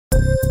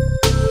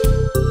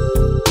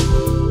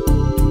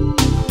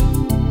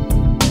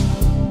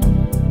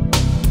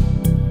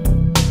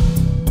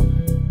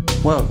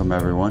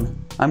Welcome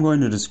everyone. I'm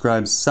going to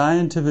describe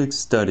scientific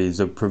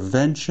studies of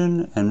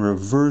prevention and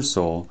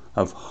reversal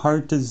of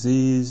heart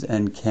disease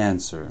and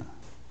cancer.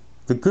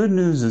 The good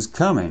news is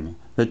coming,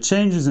 that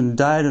changes in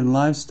diet and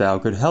lifestyle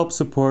could help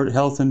support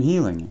health and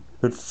healing.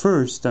 But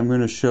first, I'm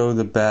going to show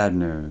the bad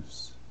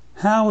news.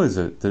 How is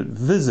it that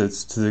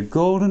visits to the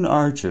Golden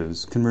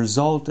Arches can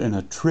result in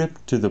a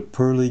trip to the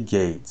pearly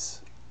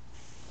gates?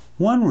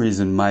 One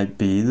reason might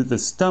be that the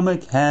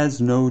stomach has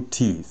no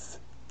teeth.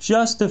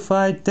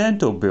 Justify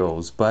dental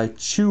bills by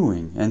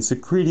chewing and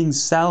secreting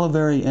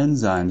salivary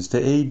enzymes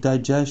to aid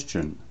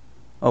digestion.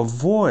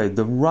 Avoid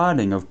the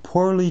rotting of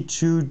poorly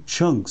chewed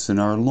chunks in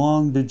our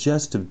long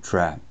digestive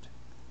tract.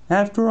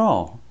 After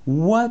all,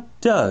 what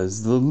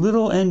does the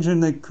little engine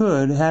that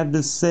could have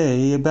to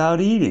say about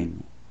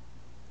eating?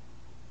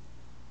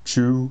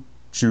 Chew,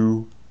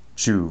 chew,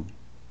 chew.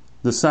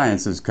 The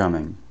science is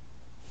coming.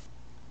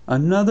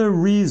 Another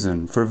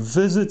reason for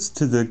visits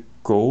to the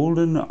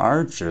Golden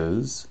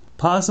Arches,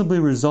 possibly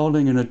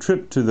resulting in a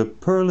trip to the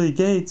pearly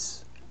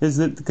gates, is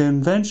that the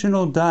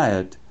conventional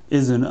diet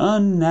is an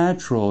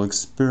unnatural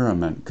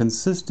experiment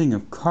consisting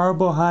of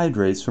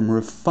carbohydrates from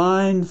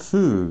refined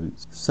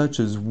foods such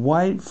as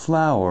white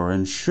flour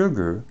and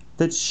sugar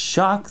that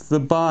shock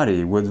the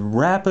body with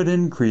rapid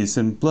increase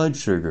in blood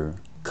sugar.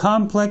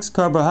 Complex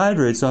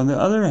carbohydrates, on the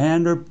other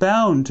hand, are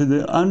bound to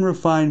the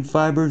unrefined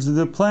fibers of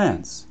the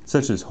plants,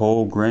 such as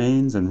whole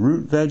grains and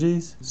root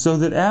veggies, so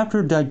that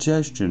after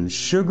digestion,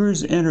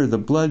 sugars enter the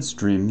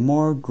bloodstream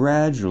more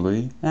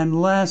gradually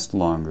and last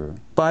longer.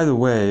 By the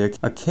way,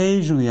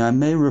 occasionally I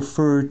may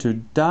refer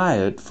to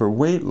diet for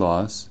weight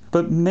loss,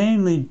 but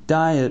mainly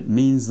diet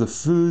means the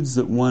foods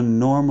that one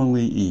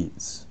normally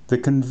eats. The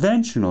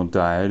conventional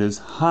diet is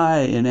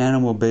high in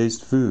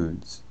animal-based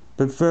foods,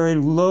 but very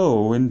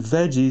low in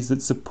veggies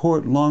that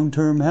support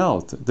long-term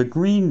health, the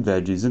green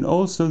veggies and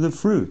also the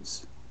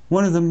fruits.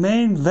 One of the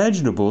main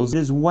vegetables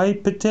is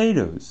white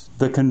potatoes.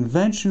 The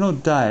conventional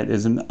diet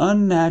is an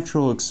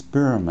unnatural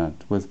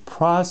experiment with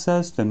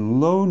processed and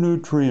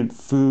low-nutrient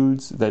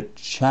foods that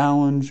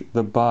challenge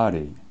the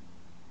body.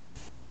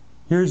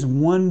 Here's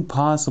one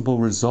possible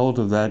result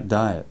of that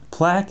diet.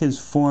 Plaque is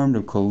formed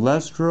of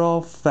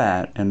cholesterol,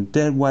 fat, and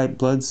dead white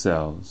blood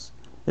cells.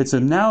 It's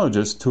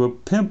analogous to a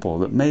pimple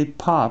that may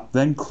pop,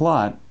 then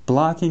clot,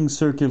 blocking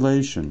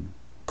circulation.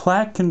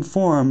 Plaque can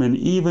form in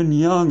even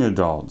young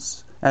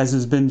adults, as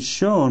has been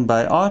shown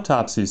by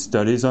autopsy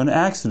studies on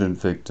accident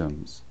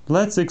victims.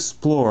 Let's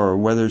explore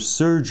whether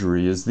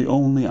surgery is the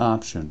only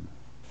option.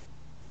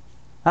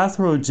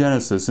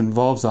 Atherogenesis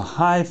involves a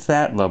high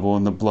fat level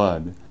in the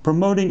blood,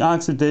 promoting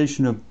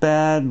oxidation of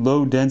bad,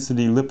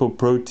 low-density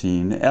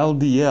lipoprotein,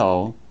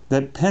 LDL,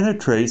 that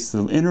penetrates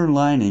the inner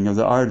lining of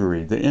the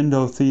artery, the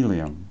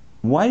endothelium.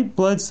 White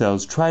blood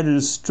cells try to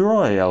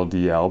destroy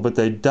LDL, but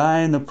they die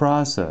in the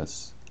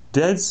process.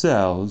 Dead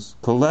cells,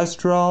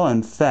 cholesterol,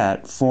 and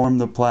fat form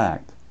the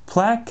plaque.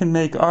 Plaque can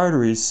make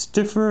arteries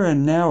stiffer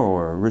and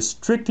narrower,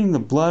 restricting the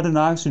blood and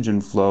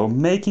oxygen flow,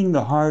 making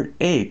the heart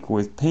ache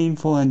with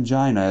painful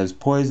angina as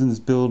poisons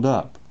build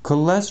up.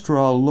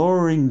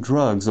 Cholesterol-lowering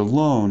drugs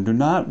alone do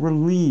not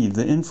relieve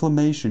the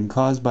inflammation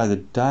caused by the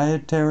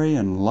dietary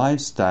and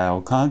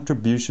lifestyle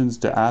contributions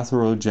to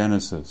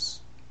atherogenesis.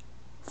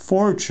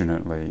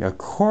 Fortunately, a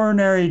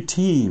coronary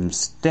team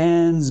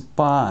stands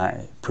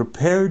by,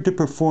 prepared to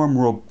perform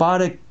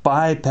robotic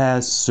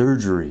bypass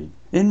surgery.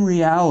 In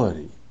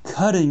reality,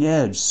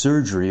 cutting-edge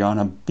surgery on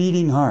a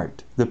beating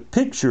heart. The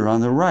picture on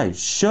the right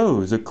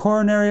shows a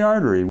coronary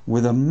artery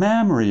with a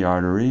mammary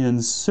artery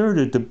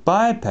inserted to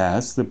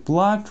bypass the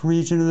blocked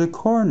region of the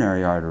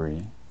coronary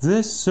artery.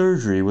 This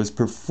surgery was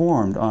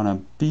performed on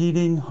a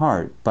beating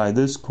heart by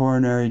this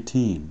coronary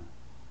team.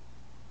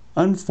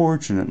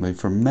 Unfortunately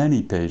for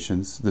many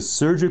patients, the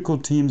surgical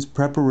team's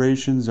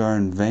preparations are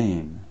in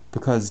vain,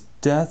 because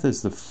death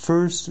is the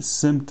first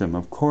symptom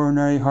of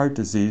coronary heart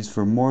disease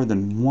for more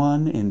than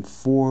 1 in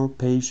 4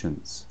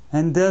 patients.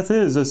 And death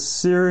is a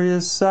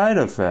serious side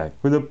effect,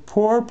 with a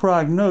poor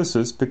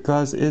prognosis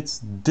because it's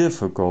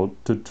difficult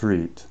to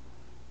treat.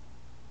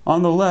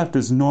 On the left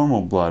is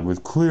normal blood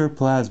with clear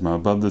plasma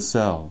above the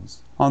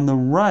cells. On the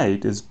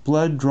right is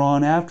blood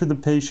drawn after the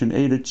patient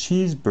ate a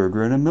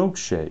cheeseburger and a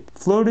milkshake.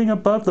 Floating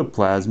above the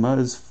plasma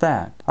is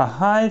fat. A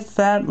high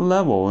fat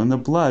level in the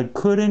blood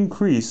could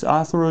increase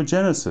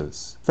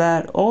atherogenesis.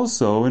 Fat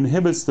also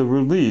inhibits the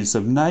release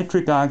of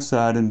nitric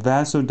oxide and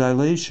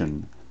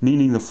vasodilation,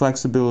 meaning the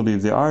flexibility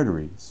of the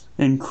arteries,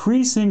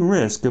 increasing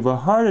risk of a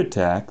heart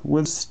attack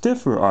with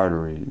stiffer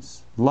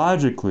arteries.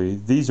 Logically,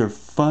 these are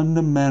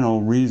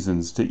fundamental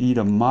reasons to eat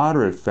a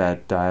moderate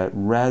fat diet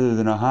rather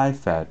than a high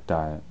fat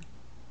diet.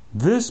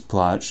 This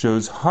plot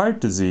shows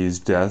heart disease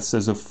deaths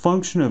as a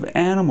function of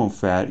animal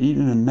fat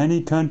eaten in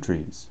many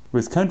countries,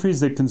 with countries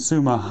that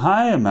consume a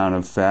high amount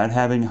of fat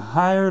having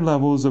higher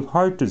levels of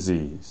heart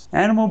disease.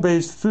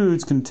 Animal-based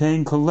foods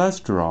contain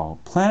cholesterol,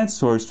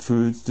 plant-sourced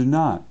foods do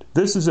not.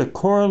 This is a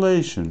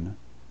correlation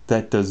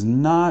that does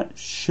not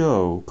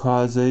show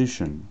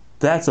causation.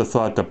 That's a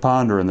thought to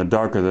ponder in the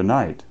dark of the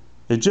night.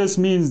 It just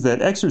means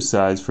that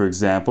exercise, for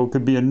example,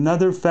 could be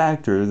another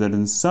factor that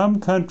in some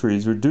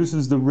countries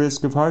reduces the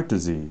risk of heart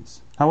disease.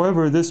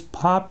 However, this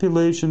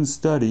population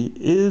study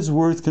is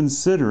worth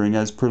considering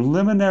as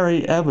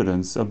preliminary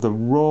evidence of the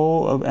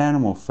role of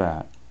animal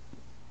fat.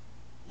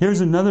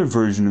 Here's another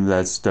version of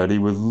that study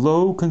with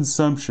low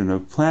consumption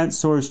of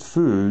plant-sourced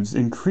foods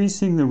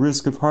increasing the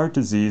risk of heart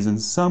disease in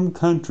some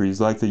countries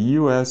like the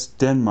US,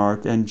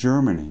 Denmark, and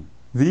Germany.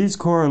 These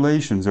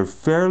correlations are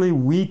fairly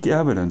weak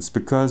evidence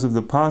because of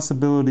the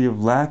possibility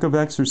of lack of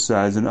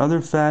exercise and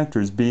other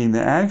factors being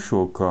the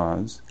actual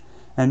cause,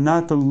 and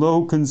not the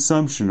low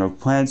consumption of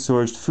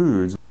plant-sourced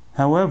foods.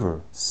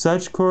 However,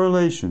 such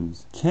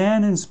correlations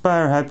can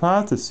inspire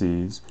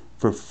hypotheses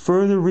for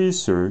further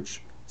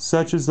research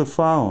such as the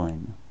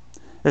following,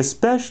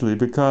 especially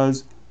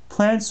because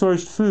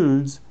plant-sourced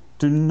foods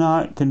do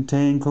not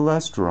contain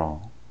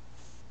cholesterol.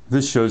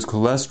 This shows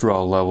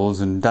cholesterol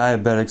levels in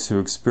diabetics who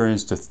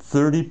experienced a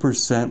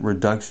 30%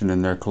 reduction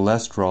in their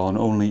cholesterol in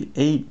only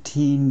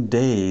 18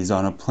 days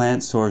on a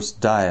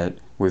plant-sourced diet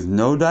with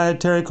no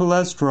dietary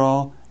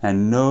cholesterol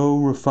and no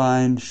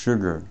refined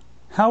sugar.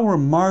 How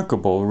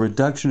remarkable a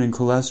reduction in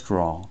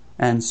cholesterol,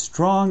 and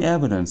strong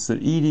evidence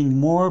that eating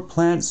more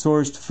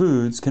plant-sourced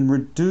foods can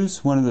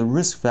reduce one of the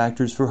risk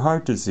factors for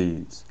heart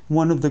disease,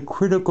 one of the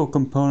critical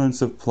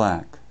components of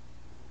plaque.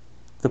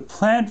 The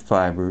plant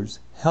fibers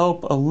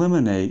help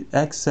eliminate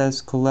excess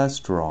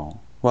cholesterol.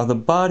 While the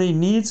body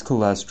needs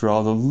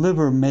cholesterol, the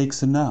liver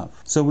makes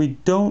enough, so we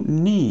don't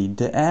need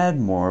to add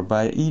more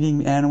by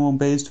eating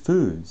animal-based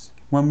foods.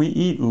 When we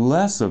eat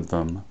less of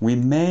them, we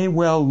may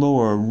well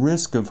lower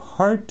risk of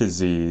heart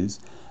disease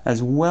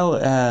as well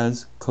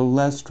as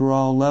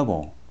cholesterol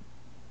level.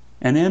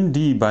 An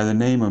MD by the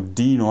name of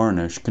Dean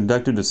Ornish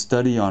conducted a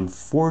study on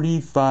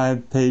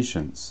 45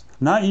 patients,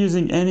 not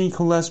using any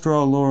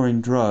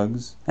cholesterol-lowering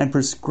drugs, and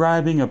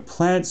prescribing a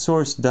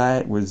plant-sourced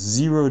diet with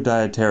zero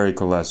dietary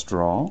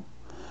cholesterol,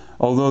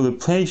 although the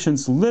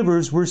patients'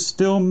 livers were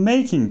still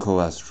making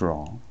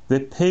cholesterol.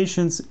 The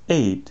patients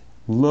ate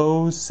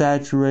low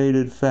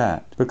saturated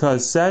fat,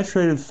 because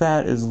saturated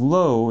fat is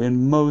low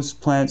in most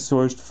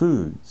plant-sourced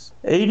foods.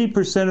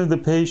 80% of the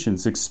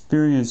patients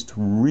experienced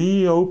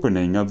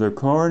reopening of their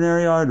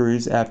coronary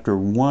arteries after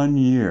 1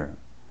 year.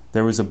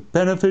 There was a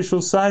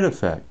beneficial side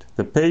effect.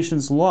 The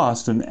patients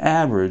lost an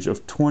average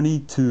of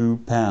 22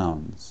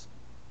 pounds.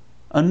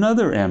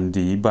 Another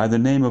MD by the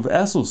name of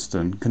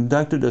Esselstyn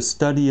conducted a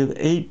study of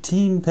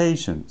 18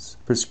 patients,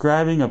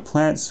 prescribing a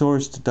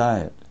plant-sourced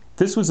diet.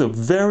 This was a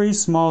very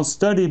small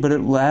study, but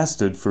it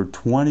lasted for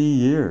 20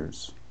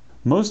 years.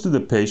 Most of the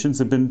patients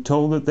had been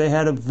told that they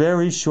had a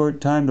very short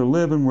time to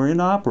live and were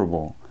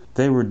inoperable.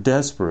 They were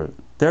desperate.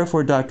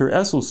 Therefore, Dr.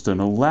 Esselstyn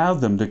allowed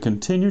them to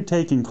continue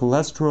taking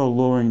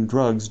cholesterol-lowering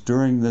drugs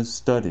during this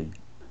study.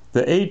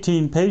 The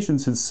 18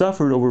 patients had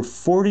suffered over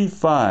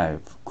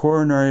 45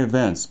 coronary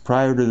events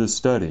prior to the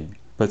study,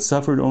 but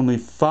suffered only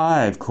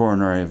 5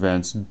 coronary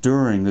events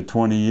during the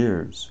 20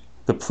 years.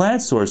 The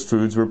plant-sourced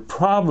foods were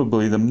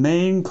probably the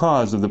main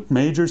cause of the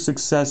major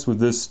success with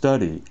this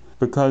study,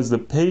 because the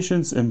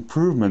patient's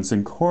improvements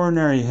in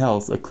coronary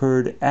health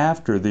occurred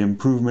after the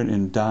improvement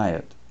in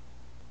diet.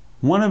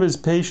 One of his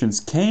patients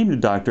came to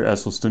Dr.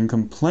 Esselstyn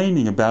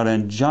complaining about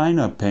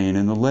angina pain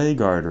in the leg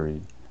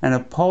artery, and a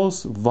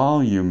pulse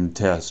volume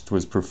test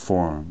was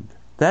performed.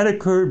 That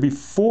occurred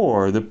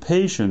before the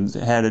patient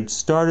had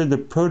started the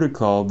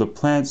protocol of the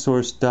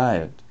plant-sourced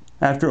diet.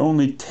 After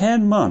only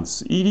 10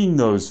 months eating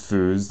those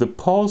foods, the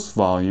pulse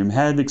volume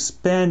had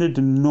expanded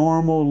to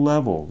normal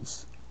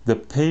levels. The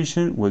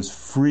patient was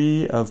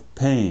free of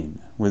pain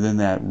within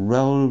that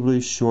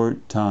relatively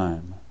short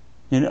time.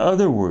 In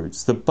other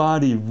words, the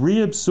body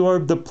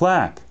reabsorbed the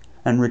plaque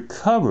and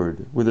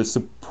recovered with a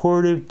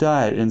supportive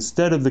diet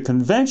instead of the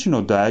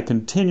conventional diet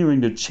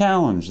continuing to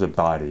challenge the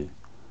body.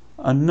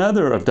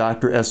 Another of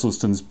Dr.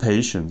 Esselstyn's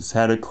patients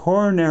had a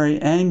coronary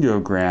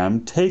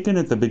angiogram taken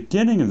at the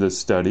beginning of the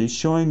study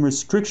showing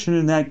restriction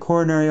in that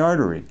coronary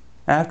artery.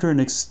 After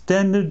an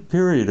extended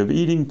period of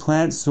eating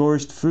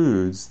plant-sourced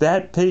foods,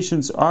 that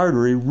patient's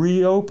artery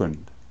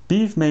reopened.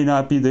 Beef may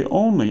not be the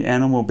only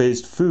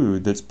animal-based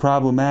food that's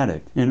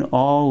problematic. In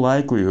all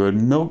likelihood,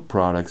 milk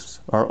products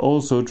are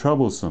also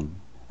troublesome.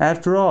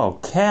 After all,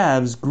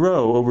 calves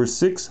grow over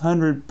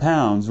 600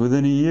 pounds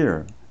within a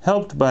year,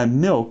 helped by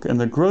milk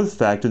and the growth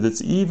factor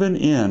that's even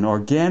in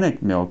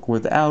organic milk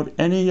without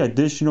any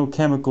additional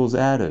chemicals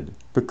added.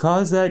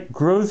 Because that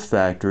growth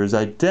factor is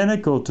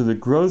identical to the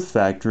growth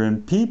factor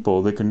in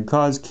people that can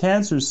cause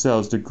cancer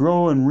cells to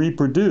grow and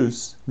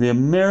reproduce, the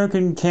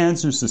American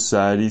Cancer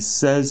Society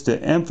says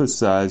to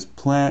emphasize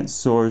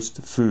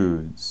plant-sourced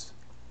foods.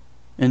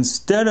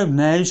 Instead of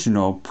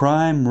National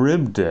Prime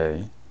Rib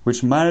Day,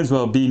 which might as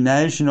well be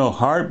National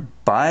Heart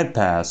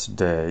Bypass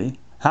Day,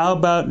 how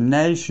about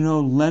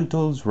National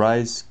Lentils,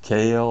 Rice,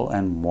 Kale,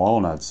 and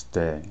Walnuts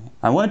Day?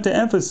 I want to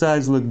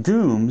emphasize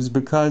legumes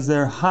because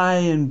they're high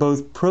in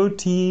both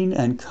protein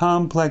and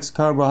complex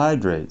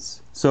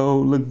carbohydrates. So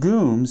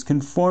legumes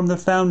can form the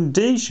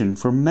foundation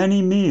for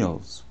many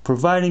meals,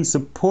 providing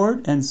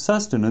support and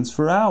sustenance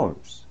for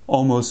hours.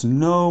 Almost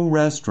no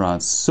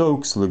restaurant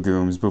soaks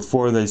legumes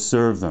before they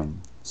serve them,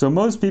 so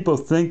most people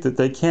think that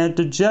they can't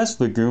digest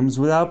legumes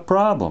without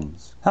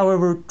problems.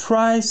 However,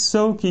 try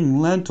soaking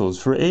lentils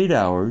for 8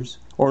 hours,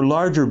 or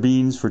larger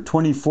beans for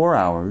 24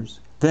 hours,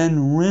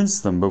 then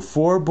rinse them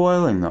before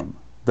boiling them.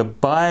 The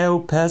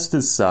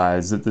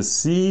biopesticides that the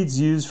seeds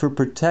use for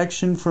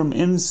protection from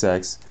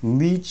insects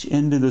leach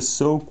into the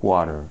soak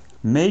water,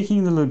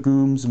 making the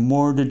legumes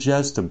more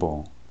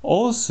digestible.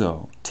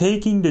 Also,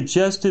 taking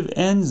digestive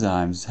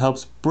enzymes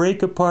helps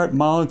break apart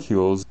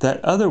molecules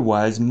that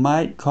otherwise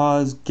might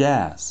cause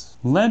gas.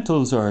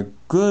 Lentils are a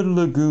good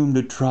legume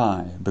to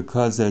try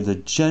because they're the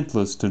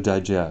gentlest to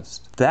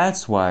digest.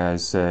 That's why I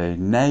say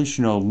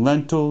National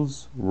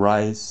Lentils,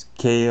 Rice,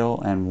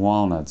 Kale, and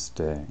Walnuts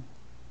Day.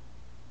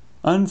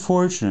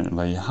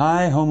 Unfortunately,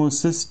 high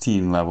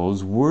homocysteine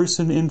levels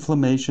worsen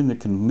inflammation that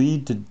can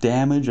lead to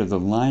damage of the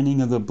lining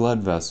of the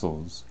blood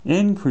vessels,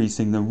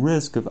 increasing the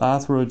risk of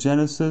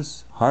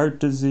atherogenesis, heart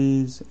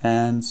disease,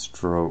 and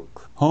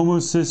stroke.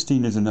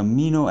 Homocysteine is an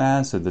amino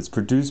acid that's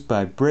produced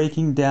by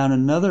breaking down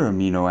another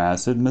amino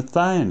acid,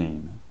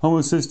 methionine.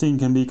 Homocysteine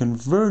can be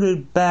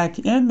converted back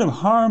into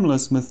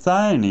harmless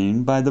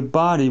methionine by the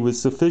body with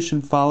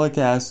sufficient folic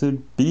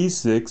acid,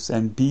 B6,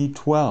 and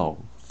B12.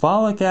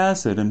 Folic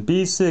acid and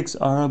B6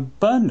 are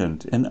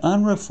abundant in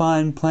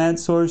unrefined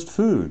plant-sourced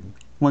food.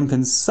 One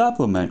can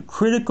supplement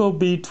critical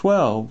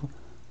B12,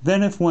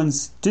 then if one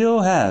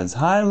still has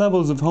high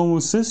levels of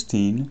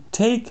homocysteine,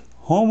 take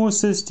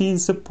homocysteine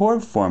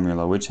support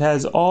formula, which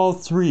has all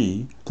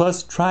three,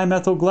 plus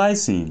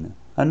trimethylglycine,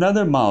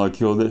 another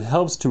molecule that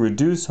helps to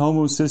reduce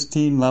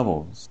homocysteine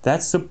levels.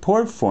 That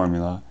support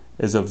formula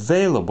is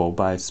available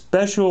by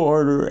special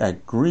order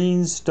at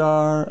Green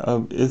Star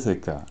of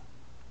Ithaca.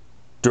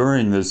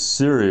 During this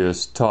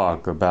serious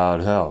talk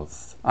about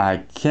health,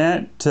 I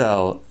can't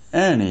tell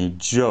any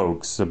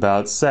jokes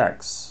about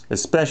sex,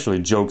 especially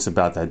jokes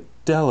about that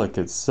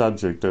delicate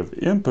subject of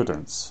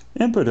impotence.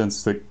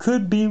 Impotence that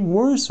could be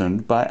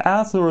worsened by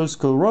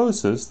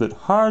atherosclerosis that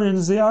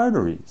hardens the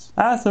arteries.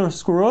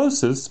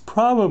 Atherosclerosis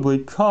probably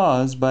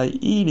caused by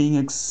eating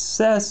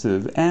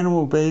excessive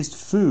animal-based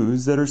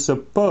foods that are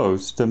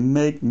supposed to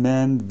make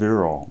men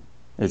virile.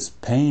 It's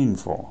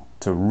painful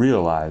to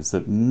realize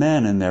that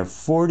men in their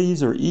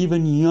 40s or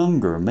even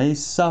younger may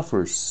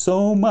suffer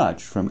so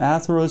much from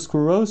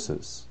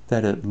atherosclerosis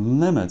that it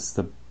limits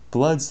the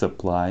blood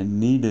supply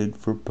needed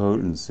for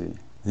potency.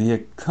 The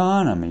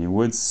economy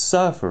would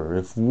suffer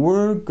if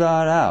word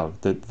got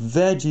out that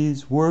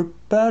veggies work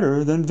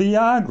better than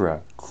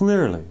Viagra.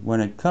 Clearly,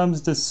 when it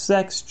comes to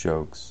sex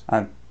jokes,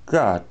 I've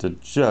got to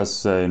just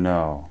say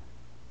no.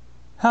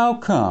 How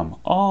come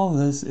all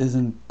this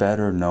isn't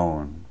better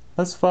known?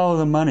 Let's follow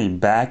the money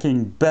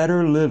backing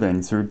better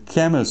living through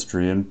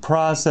chemistry and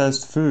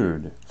processed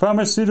food.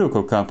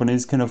 Pharmaceutical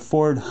companies can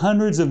afford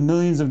hundreds of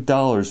millions of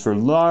dollars for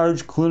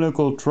large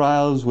clinical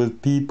trials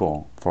with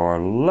people. For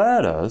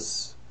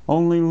lettuce,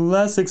 only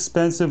less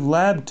expensive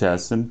lab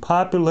tests and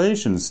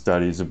population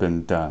studies have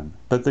been done.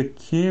 But the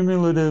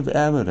cumulative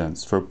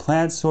evidence for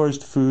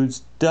plant-sourced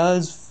foods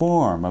does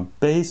form a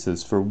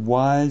basis for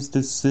wise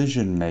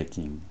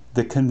decision-making.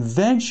 The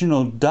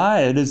conventional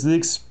diet is the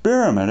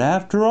experiment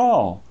after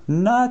all,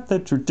 not the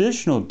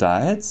traditional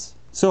diets.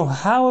 So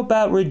how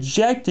about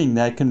rejecting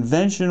that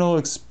conventional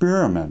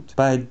experiment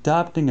by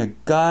adopting a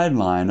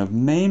guideline of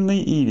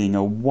mainly eating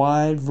a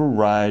wide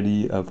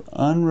variety of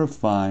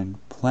unrefined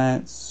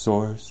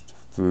plant-sourced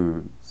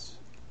foods?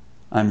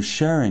 I'm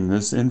sharing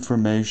this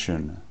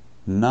information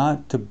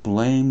not to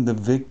blame the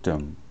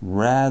victim,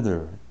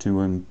 rather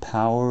to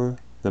empower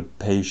the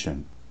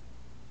patient.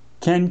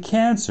 Can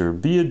cancer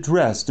be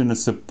addressed in a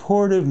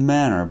supportive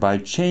manner by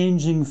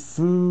changing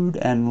food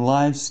and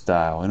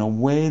lifestyle in a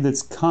way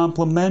that's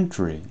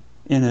complementary,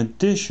 in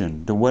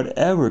addition to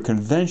whatever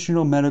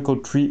conventional medical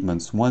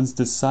treatments one's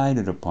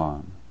decided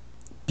upon?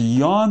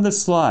 Beyond the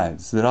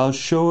slides that I'll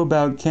show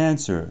about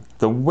cancer,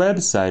 the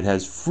website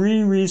has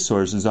free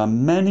resources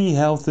on many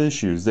health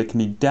issues that can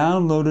be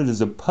downloaded as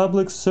a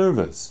public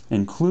service,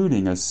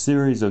 including a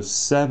series of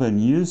 7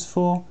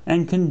 useful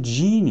and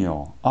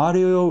congenial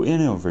audio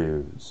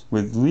interviews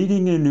with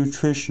leading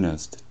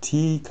nutritionist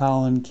T.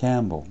 Colin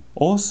Campbell.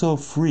 Also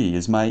free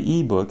is my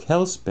ebook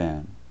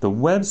HealthSpan. The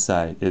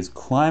website is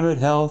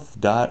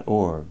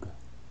climatehealth.org.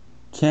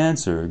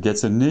 Cancer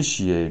gets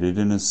initiated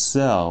in a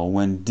cell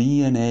when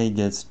DNA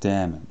gets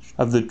damaged.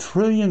 Of the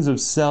trillions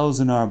of cells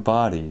in our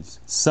bodies,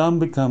 some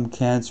become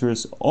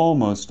cancerous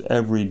almost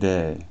every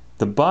day.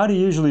 The body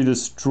usually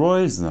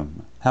destroys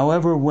them.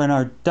 However, when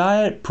our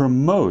diet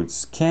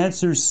promotes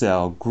cancer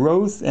cell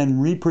growth and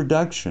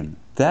reproduction,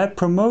 that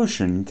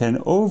promotion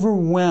can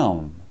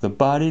overwhelm the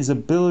body's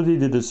ability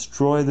to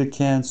destroy the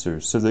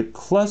cancer so that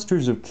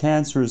clusters of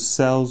cancerous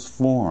cells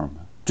form.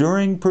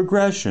 During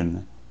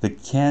progression, the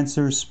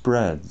cancer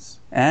spreads.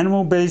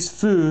 Animal-based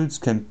foods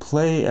can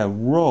play a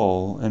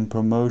role in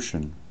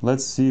promotion.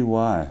 Let's see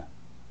why.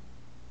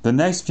 The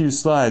next few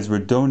slides were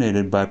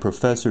donated by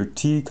Professor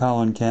T.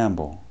 Colin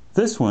Campbell.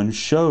 This one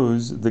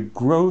shows the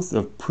growth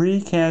of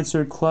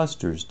precancer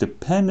clusters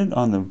dependent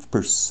on the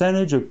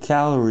percentage of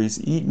calories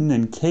eaten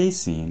in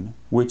casein,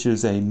 which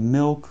is a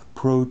milk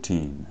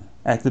protein.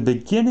 At the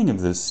beginning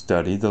of this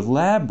study, the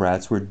lab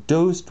rats were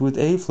dosed with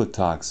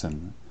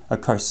aflatoxin, a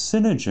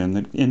carcinogen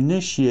that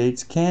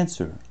initiates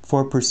cancer.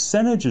 For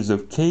percentages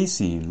of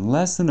casein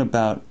less than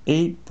about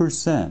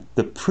 8%,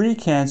 the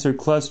precancer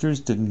clusters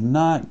did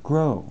not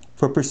grow.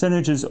 For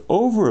percentages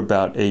over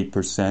about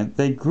 8%,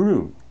 they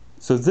grew.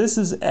 So this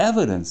is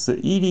evidence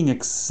that eating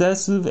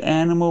excessive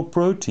animal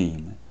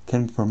protein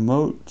can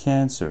promote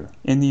cancer.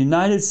 In the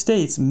United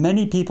States,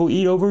 many people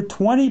eat over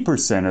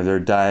 20% of their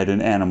diet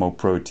in animal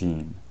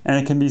protein. And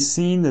it can be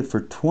seen that for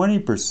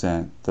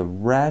 20%, the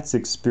rats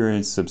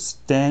experience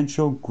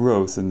substantial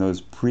growth in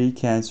those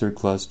precancer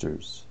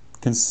clusters.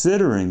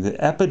 Considering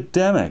the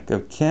epidemic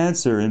of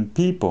cancer in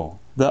people,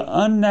 the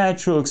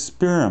unnatural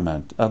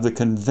experiment of the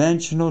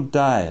conventional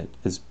diet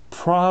is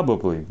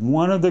probably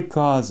one of the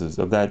causes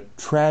of that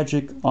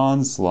tragic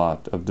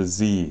onslaught of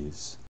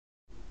disease.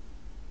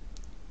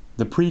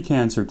 The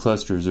precancer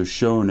clusters are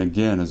shown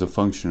again as a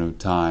function of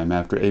time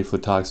after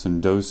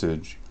aflatoxin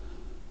dosage,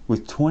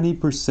 with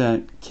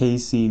 20%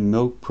 casein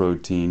milk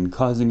protein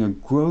causing a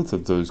growth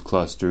of those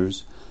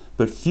clusters,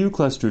 but few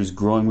clusters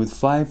growing with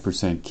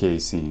 5%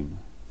 casein.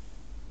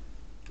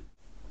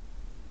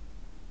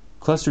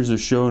 Clusters are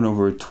shown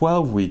over a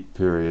 12-week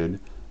period,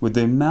 with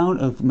the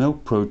amount of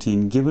milk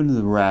protein given to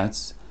the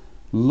rats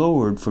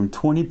lowered from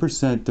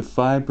 20% to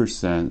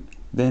 5%,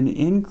 then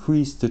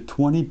increased to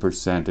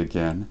 20%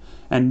 again,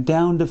 and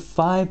down to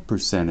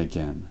 5%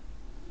 again.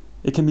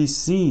 It can be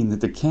seen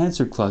that the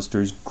cancer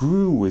clusters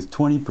grew with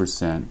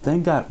 20%,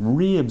 then got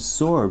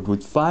reabsorbed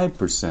with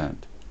 5%.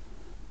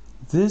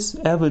 This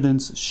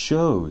evidence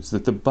shows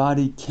that the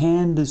body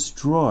can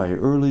destroy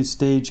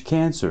early-stage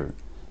cancer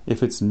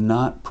if it's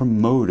not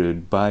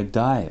promoted by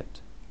diet.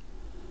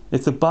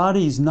 If the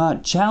body is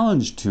not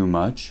challenged too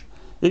much,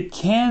 it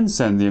can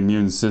send the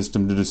immune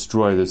system to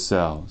destroy the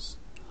cells.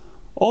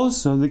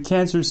 Also, the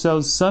cancer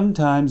cells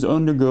sometimes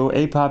undergo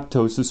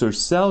apoptosis or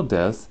cell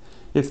death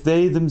if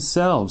they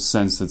themselves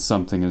sense that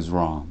something is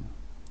wrong.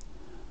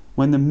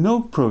 When the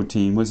milk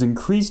protein was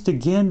increased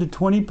again to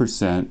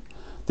 20%,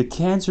 the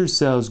cancer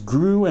cells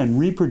grew and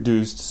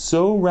reproduced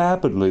so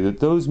rapidly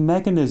that those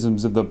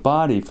mechanisms of the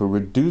body for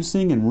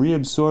reducing and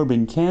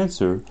reabsorbing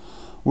cancer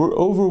were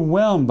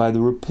overwhelmed by the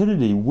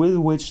rapidity with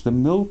which the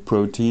milk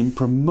protein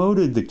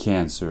promoted the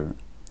cancer.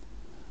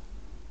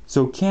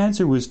 So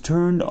cancer was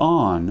turned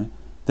on,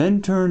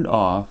 then turned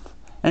off,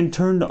 and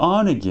turned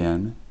on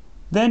again,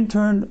 then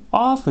turned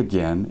off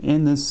again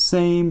in the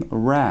same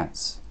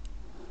rats.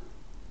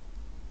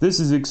 This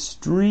is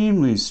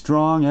extremely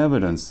strong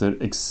evidence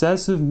that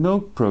excessive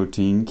milk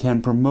protein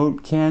can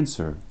promote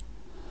cancer.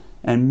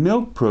 And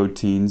milk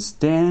protein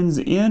stands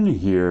in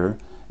here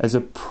as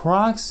a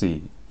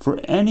proxy for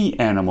any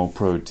animal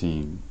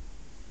protein.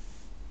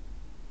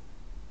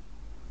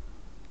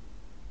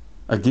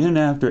 Again,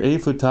 after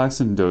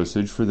aflatoxin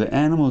dosage for the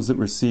animals that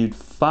received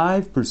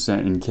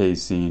 5% in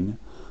casein,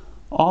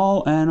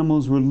 all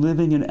animals were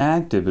living and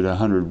active at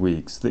 100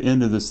 weeks, the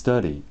end of the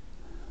study.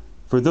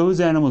 For those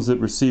animals that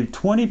received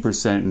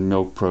 20% in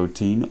milk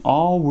protein,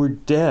 all were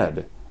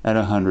dead at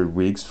 100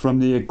 weeks from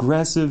the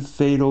aggressive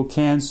fatal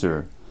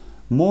cancer.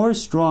 More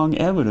strong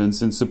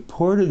evidence in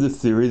support of the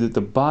theory that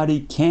the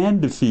body can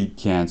defeat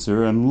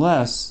cancer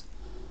unless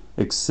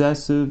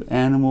excessive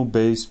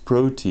animal-based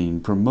protein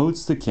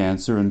promotes the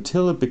cancer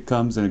until it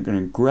becomes an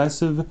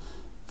aggressive,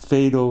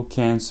 fatal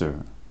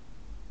cancer.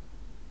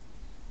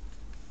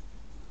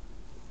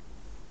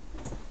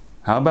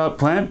 How about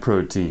plant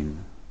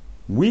protein?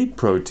 Wheat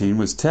protein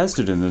was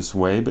tested in this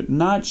way, but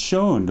not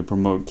shown to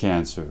promote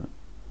cancer.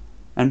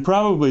 And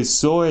probably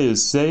soy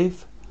is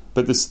safe,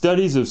 but the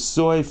studies of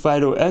soy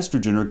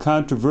phytoestrogen are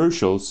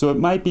controversial, so it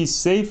might be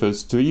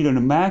safest to eat a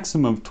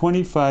maximum of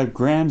 25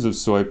 grams of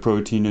soy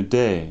protein a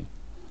day.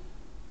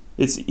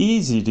 It's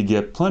easy to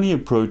get plenty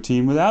of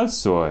protein without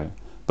soy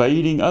by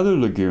eating other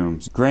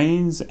legumes,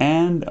 grains,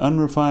 and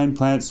unrefined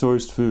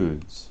plant-sourced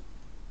foods.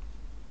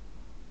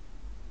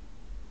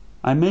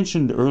 I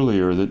mentioned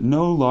earlier that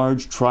no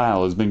large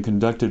trial has been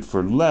conducted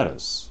for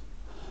lettuce.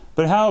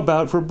 But how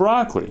about for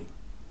broccoli?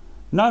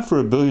 Not for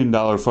a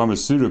billion-dollar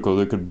pharmaceutical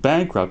that could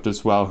bankrupt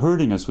us while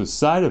hurting us with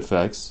side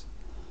effects.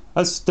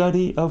 A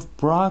study of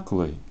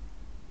broccoli.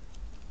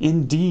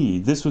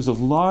 Indeed, this was a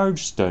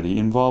large study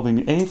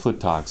involving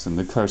aflatoxin,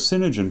 the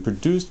carcinogen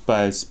produced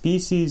by a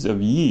species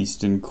of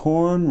yeast in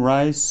corn,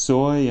 rice,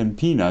 soy, and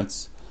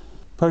peanuts,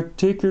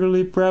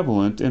 particularly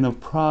prevalent in a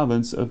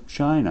province of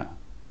China.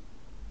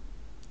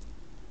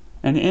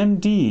 An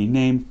MD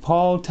named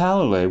Paul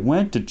Talalay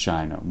went to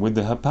China with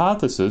the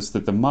hypothesis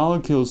that the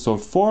molecule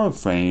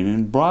sulforaphane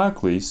in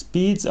broccoli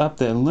speeds up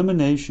the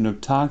elimination of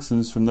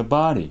toxins from the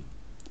body.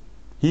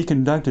 He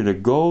conducted a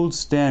gold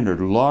standard,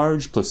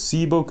 large,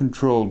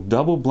 placebo-controlled,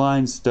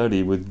 double-blind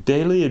study with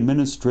daily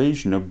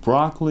administration of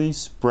broccoli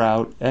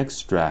sprout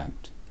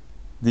extract.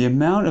 The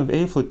amount of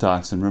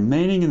aflatoxin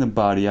remaining in the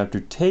body after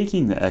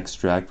taking the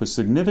extract was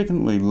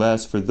significantly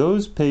less for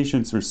those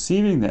patients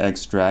receiving the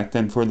extract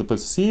than for the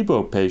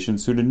placebo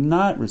patients who did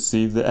not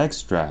receive the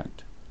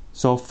extract.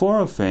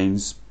 Sulforaphane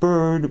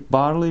spurred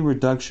bodily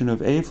reduction of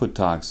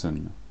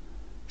aflatoxin,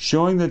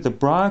 showing that the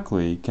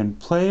broccoli can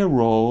play a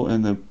role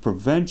in the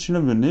prevention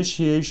of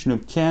initiation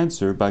of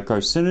cancer by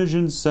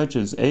carcinogens such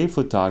as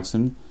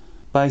aflatoxin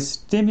by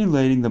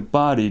stimulating the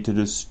body to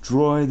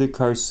destroy the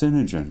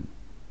carcinogen.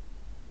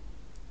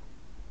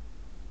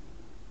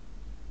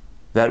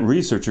 That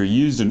researcher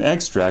used an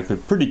extract,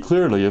 but pretty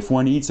clearly if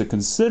one eats a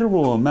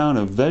considerable amount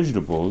of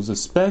vegetables,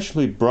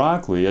 especially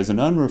broccoli, as an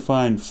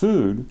unrefined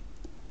food,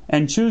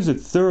 and chews it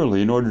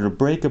thoroughly in order to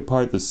break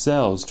apart the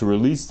cells to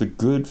release the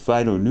good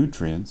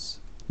phytonutrients,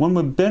 one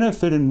would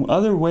benefit in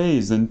other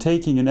ways than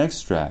taking an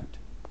extract,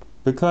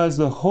 because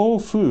the whole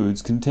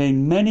foods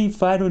contain many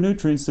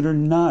phytonutrients that are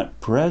not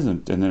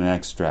present in an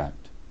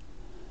extract.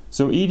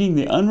 So eating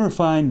the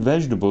unrefined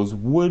vegetables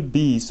would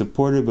be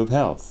supportive of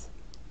health.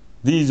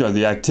 These are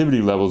the activity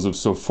levels of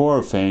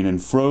sulforaphane in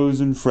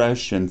frozen,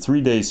 fresh, and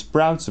 3-day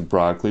sprouts of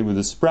broccoli, with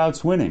the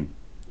sprouts winning.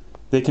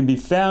 They can be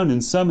found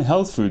in some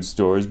health food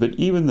stores, but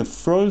even the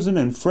frozen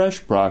and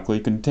fresh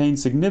broccoli contain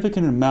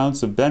significant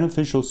amounts of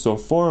beneficial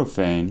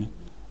sulforaphane,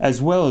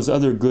 as well as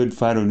other good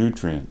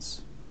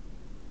phytonutrients.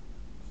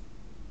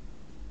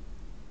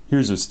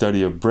 Here's a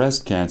study of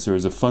breast cancer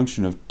as a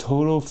function of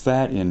total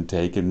fat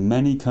intake in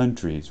many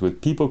countries,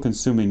 with people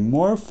consuming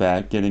more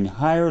fat getting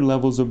higher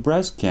levels of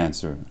breast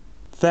cancer.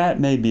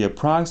 Fat may be a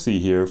proxy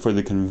here for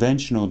the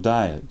conventional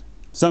diet.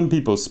 Some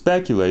people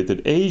speculate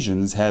that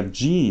Asians have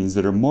genes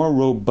that are more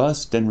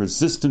robust and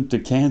resistant to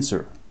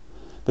cancer,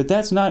 but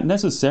that's not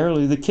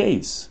necessarily the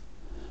case.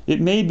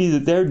 It may be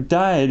that their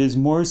diet is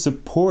more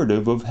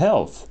supportive of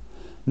health,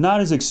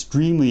 not as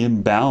extremely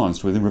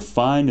imbalanced with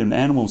refined and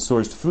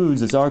animal-sourced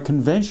foods as our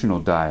conventional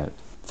diet.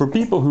 For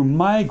people who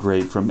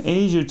migrate from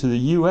Asia to the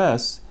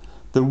U.S.,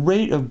 the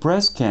rate of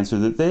breast cancer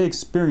that they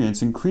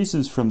experience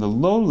increases from the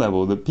low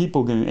level that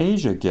people in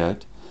Asia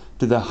get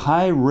to the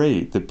high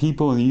rate that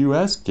people in the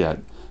U.S. get,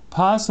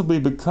 possibly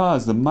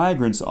because the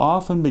migrants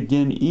often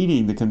begin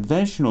eating the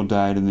conventional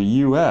diet in the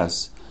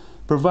U.S.,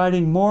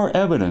 providing more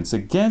evidence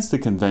against the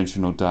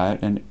conventional diet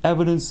and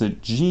evidence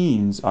that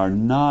genes are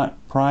not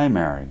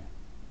primary.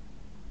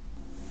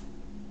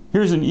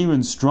 Here's an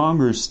even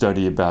stronger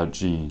study about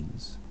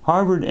genes.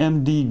 Harvard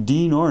MD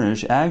Dean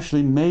Ornish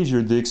actually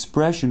measured the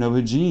expression of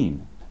a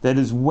gene, that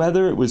is,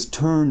 whether it was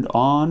turned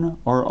on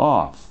or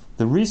off.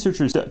 The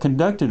researchers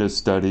conducted a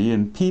study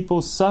in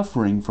people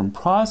suffering from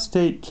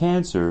prostate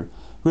cancer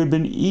who had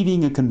been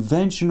eating a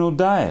conventional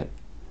diet.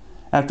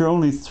 After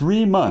only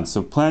 3 months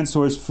of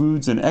plant-sourced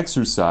foods and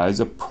exercise,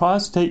 a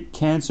prostate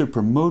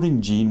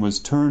cancer-promoting gene was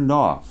turned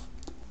off.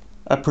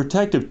 A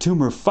protective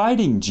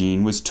tumor-fighting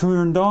gene was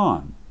turned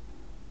on,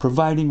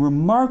 providing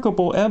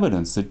remarkable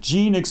evidence that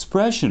gene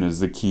expression is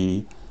the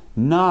key,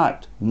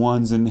 not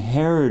one's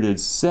inherited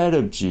set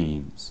of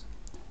genes,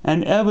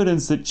 and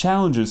evidence that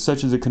challenges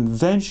such as a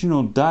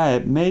conventional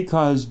diet may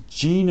cause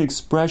gene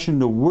expression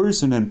to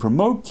worsen and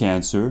promote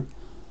cancer,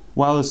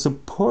 while a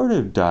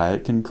supportive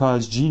diet can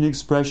cause gene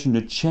expression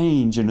to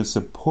change in a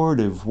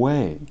supportive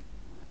way.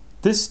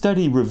 This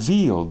study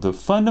revealed the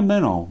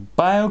fundamental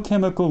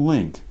biochemical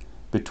link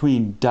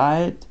between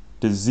diet,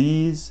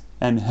 disease,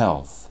 and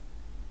health.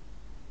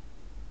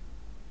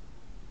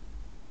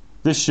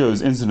 This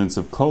shows incidence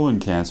of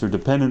colon cancer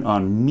dependent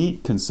on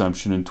meat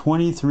consumption in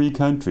 23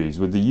 countries,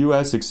 with the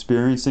U.S.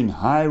 experiencing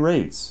high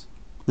rates.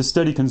 The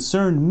study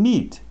concerned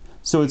meat,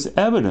 so it's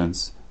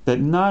evidence that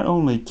not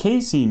only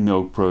casein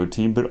milk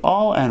protein, but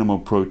all animal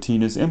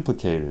protein is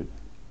implicated.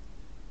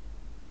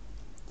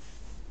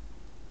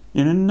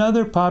 In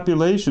another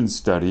population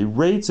study,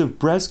 rates of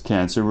breast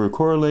cancer were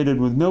correlated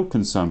with milk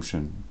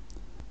consumption.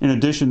 In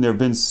addition, there have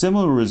been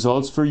similar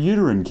results for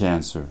uterine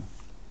cancer.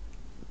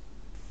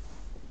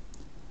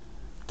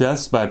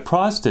 Deaths by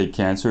prostate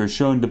cancer are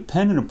shown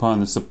dependent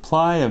upon the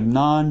supply of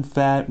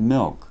non-fat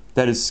milk,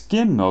 that is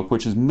skim milk,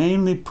 which is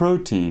mainly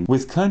protein,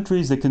 with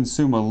countries that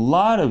consume a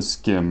lot of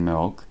skim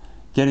milk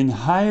getting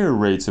higher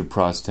rates of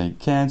prostate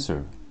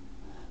cancer.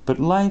 But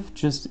life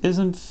just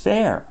isn't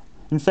fair.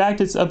 In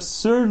fact, it's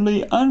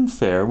absurdly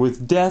unfair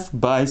with death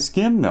by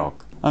skim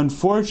milk.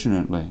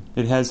 Unfortunately,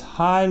 it has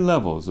high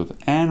levels of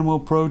animal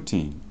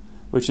protein,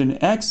 which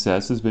in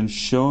excess has been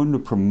shown to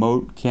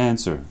promote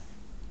cancer.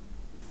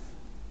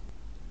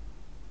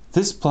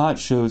 This plot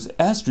shows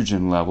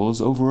estrogen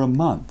levels over a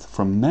month,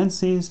 from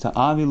menses to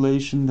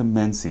ovulation to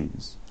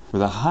menses,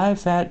 with a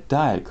high-fat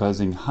diet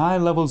causing high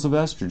levels of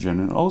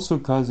estrogen and also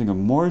causing a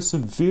more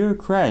severe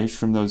crash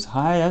from those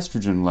high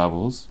estrogen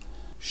levels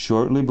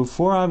shortly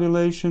before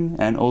ovulation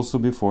and also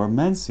before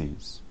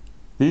menses.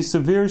 These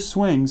severe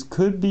swings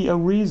could be a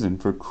reason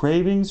for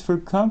cravings for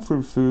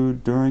comfort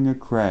food during a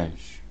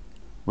crash.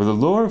 With a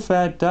lower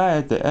fat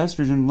diet, the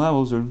estrogen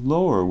levels are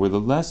lower with a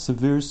less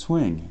severe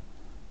swing,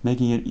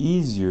 making it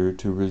easier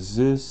to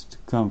resist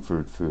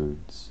comfort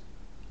foods.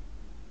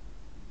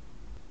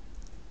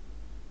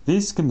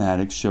 These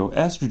schematics show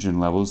estrogen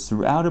levels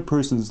throughout a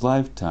person's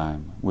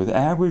lifetime, with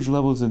average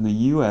levels in the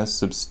U.S.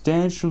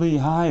 substantially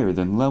higher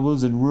than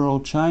levels in rural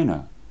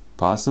China,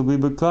 possibly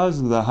because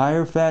of the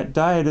higher fat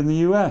diet in the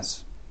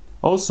U.S.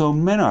 Also,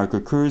 menarche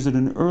occurs at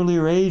an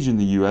earlier age in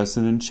the U.S.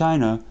 than in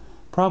China,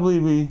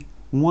 probably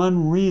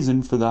one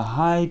reason for the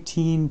high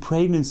teen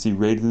pregnancy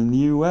rate in the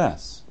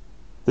U.S.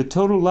 The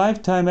total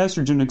lifetime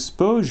estrogen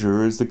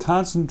exposure is the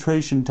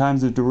concentration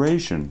times the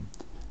duration.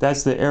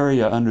 That's the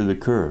area under the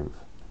curve.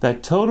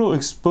 That total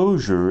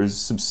exposure is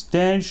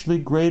substantially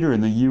greater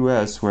in the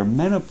U.S., where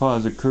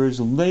menopause occurs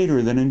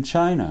later than in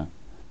China.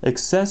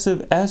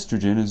 Excessive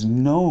estrogen is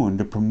known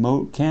to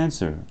promote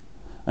cancer,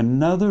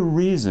 another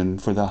reason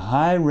for the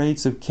high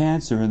rates of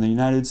cancer in the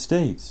United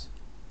States.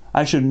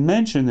 I should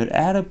mention that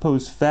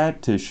adipose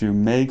fat tissue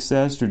makes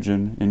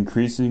estrogen,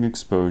 increasing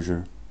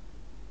exposure.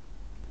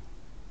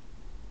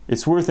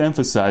 It's worth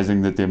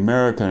emphasizing that the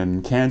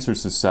American Cancer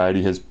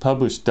Society has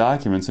published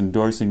documents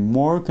endorsing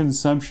more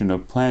consumption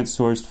of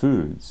plant-sourced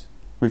foods.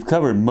 We've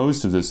covered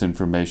most of this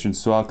information,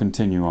 so I'll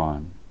continue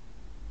on.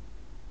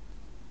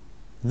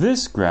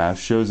 This graph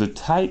shows a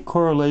tight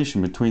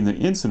correlation between the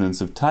incidence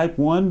of type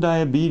 1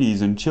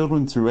 diabetes in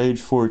children through age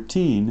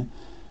 14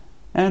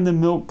 and the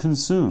milk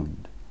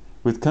consumed,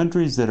 with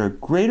countries that are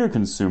greater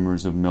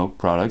consumers of milk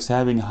products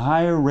having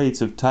higher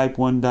rates of type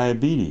 1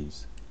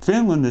 diabetes.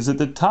 Finland is at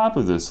the top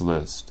of this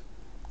list.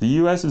 The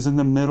U.S. is in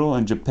the middle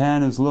and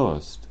Japan is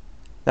lowest.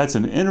 That's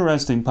an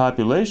interesting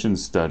population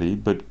study,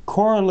 but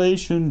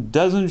correlation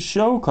doesn't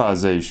show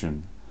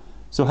causation.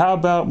 So how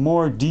about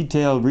more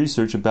detailed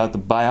research about the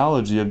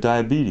biology of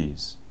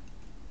diabetes?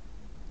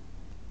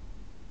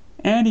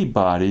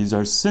 Antibodies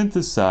are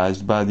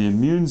synthesized by the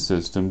immune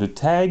system to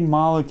tag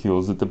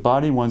molecules that the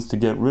body wants to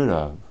get rid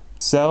of.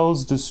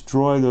 Cells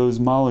destroy those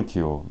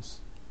molecules.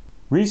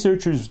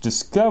 Researchers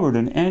discovered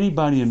an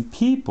antibody in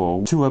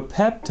people to a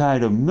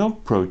peptide of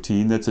milk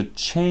protein that's a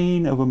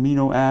chain of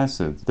amino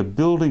acids, the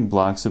building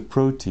blocks of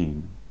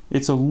protein.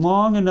 It's a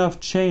long enough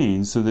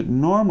chain so that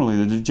normally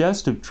the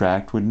digestive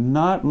tract would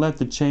not let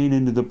the chain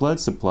into the blood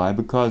supply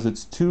because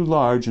it's too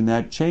large in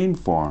that chain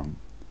form.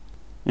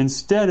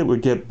 Instead, it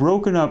would get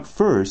broken up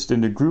first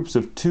into groups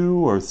of 2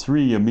 or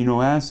 3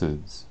 amino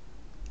acids.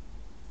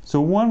 So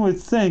one would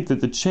think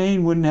that the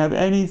chain wouldn't have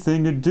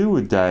anything to do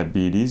with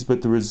diabetes,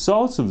 but the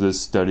results of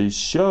this study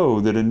show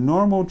that in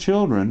normal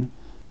children,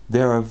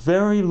 there are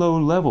very low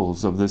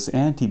levels of this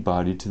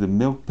antibody to the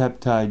milk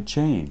peptide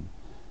chain.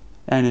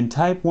 And in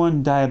type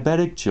 1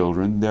 diabetic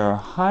children, there are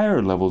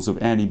higher levels of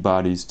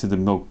antibodies to the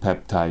milk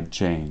peptide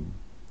chain.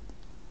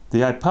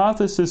 The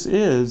hypothesis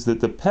is that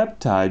the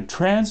peptide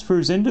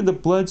transfers into the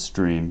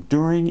bloodstream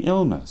during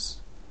illness.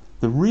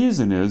 The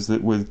reason is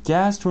that with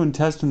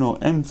gastrointestinal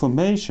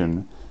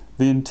inflammation,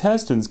 the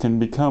intestines can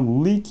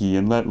become leaky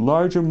and let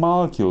larger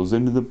molecules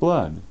into the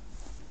blood.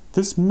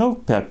 This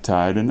milk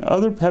peptide and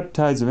other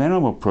peptides of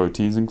animal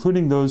proteins,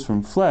 including those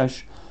from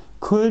flesh,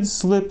 could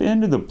slip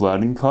into the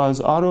blood and cause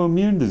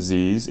autoimmune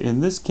disease,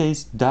 in this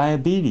case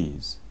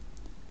diabetes.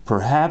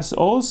 Perhaps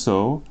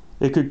also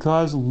it could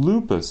cause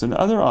lupus and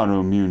other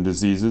autoimmune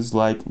diseases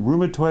like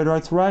rheumatoid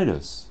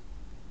arthritis.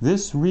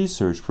 This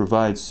research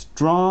provides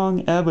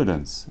strong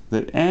evidence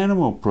that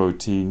animal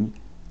protein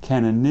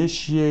can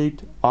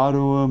initiate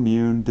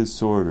autoimmune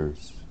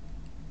disorders.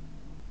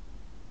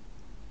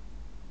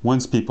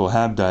 Once people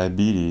have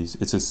diabetes,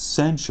 it's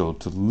essential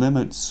to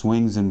limit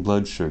swings in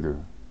blood sugar.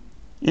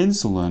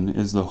 Insulin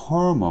is the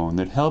hormone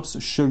that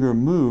helps sugar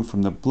move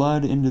from the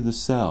blood into the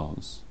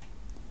cells.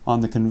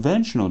 On the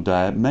conventional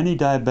diet, many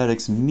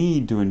diabetics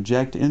need to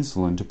inject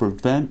insulin to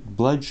prevent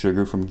blood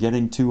sugar from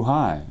getting too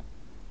high.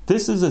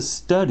 This is a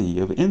study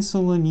of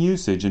insulin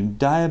usage in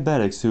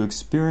diabetics who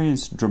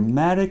experienced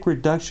dramatic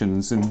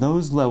reductions in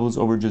those levels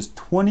over just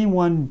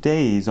 21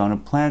 days on a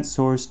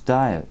plant-sourced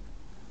diet.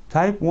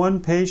 Type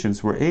 1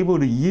 patients were able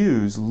to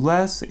use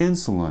less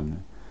insulin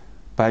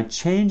by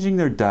changing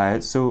their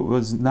diet so it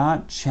was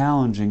not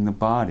challenging the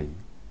body.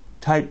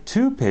 Type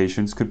 2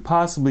 patients could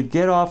possibly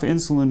get off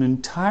insulin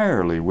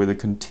entirely with a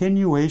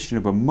continuation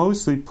of a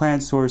mostly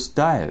plant-sourced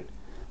diet,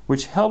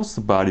 which helps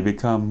the body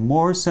become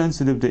more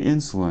sensitive to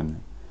insulin,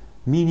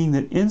 meaning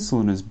that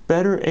insulin is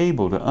better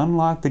able to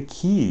unlock the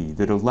key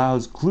that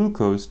allows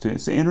glucose to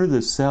enter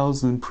the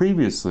cells than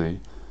previously,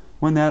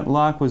 when that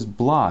lock was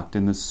blocked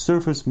in the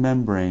surface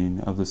membrane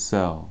of the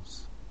cells.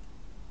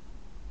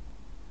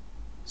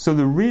 So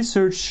the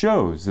research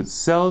shows that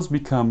cells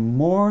become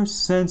more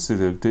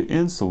sensitive to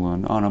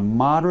insulin on a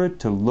moderate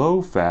to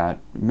low-fat,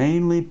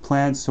 mainly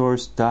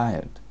plant-sourced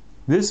diet.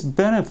 This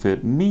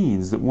benefit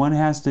means that one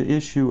has to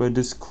issue a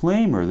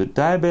disclaimer that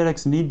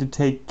diabetics need to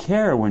take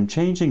care when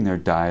changing their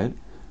diet,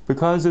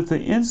 because if the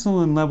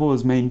insulin level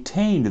is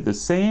maintained at the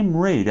same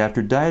rate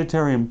after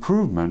dietary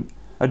improvement,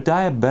 a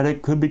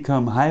diabetic could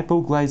become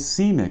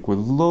hypoglycemic with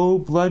low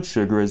blood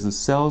sugar as the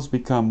cells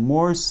become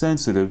more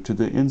sensitive to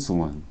the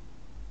insulin.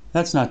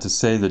 That's not to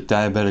say that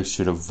diabetics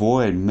should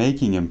avoid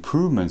making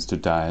improvements to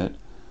diet,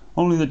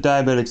 only that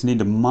diabetics need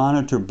to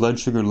monitor blood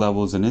sugar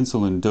levels and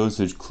insulin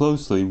dosage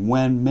closely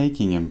when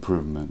making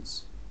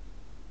improvements.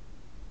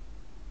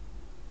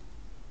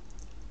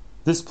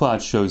 This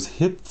plot shows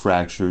hip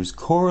fractures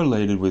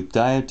correlated with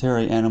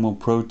dietary animal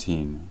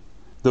protein.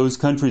 Those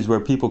countries where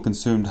people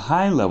consumed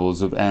high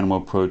levels of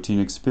animal protein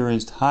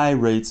experienced high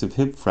rates of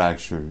hip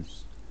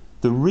fractures.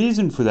 The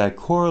reason for that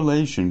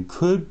correlation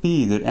could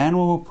be that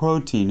animal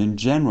protein in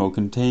general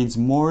contains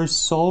more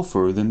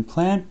sulfur than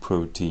plant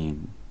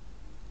protein.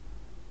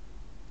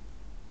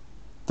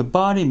 The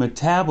body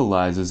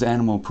metabolizes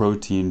animal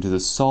protein to the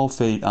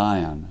sulfate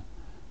ion,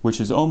 which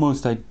is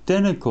almost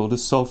identical to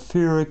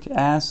sulfuric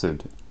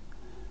acid.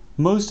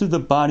 Most of the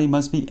body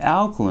must be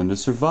alkaline to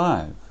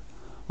survive.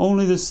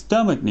 Only the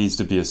stomach needs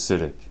to be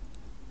acidic.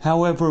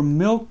 However,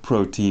 milk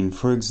protein,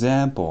 for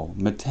example,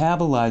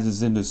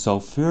 metabolizes into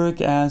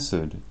sulfuric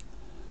acid,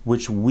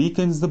 which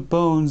weakens the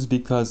bones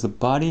because the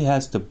body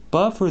has to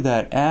buffer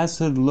that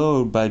acid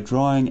load by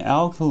drawing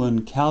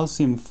alkaline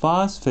calcium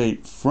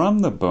phosphate from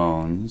the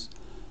bones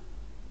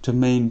to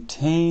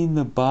maintain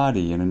the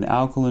body in an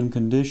alkaline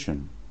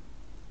condition.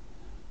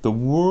 The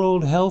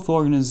World Health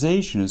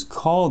Organization has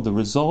called the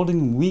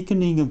resulting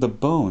weakening of the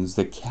bones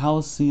the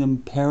calcium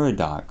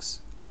paradox,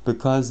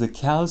 because the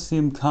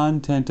calcium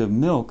content of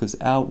milk is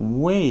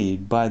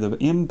outweighed by the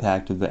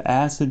impact of the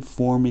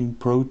acid-forming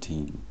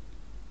protein.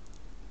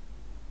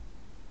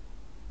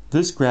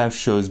 This graph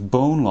shows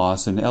bone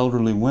loss in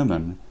elderly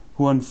women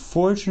who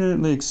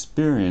unfortunately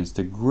experienced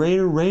a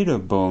greater rate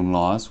of bone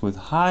loss with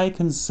high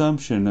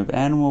consumption of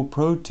animal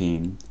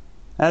protein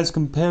as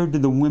compared to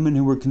the women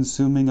who were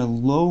consuming a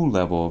low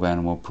level of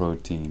animal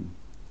protein.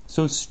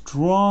 So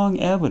strong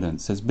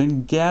evidence has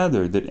been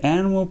gathered that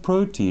animal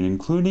protein,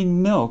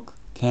 including milk,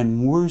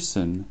 can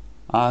worsen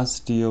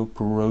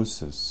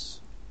osteoporosis.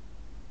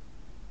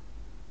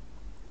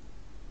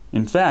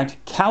 In fact,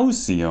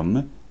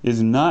 calcium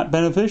is not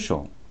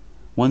beneficial.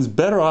 One's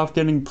better off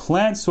getting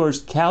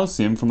plant-sourced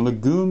calcium from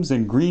legumes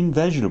and green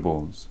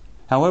vegetables.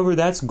 However,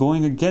 that's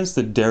going against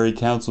the Dairy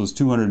Council's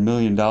 $200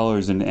 million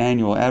in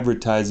annual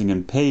advertising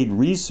and paid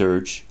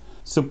research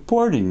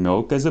supporting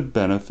milk as a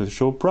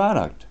beneficial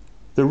product.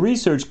 The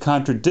research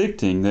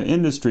contradicting the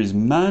industry's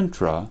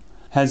mantra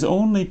has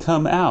only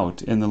come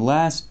out in the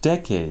last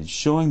decade,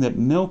 showing that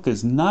milk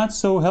is not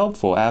so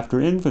helpful after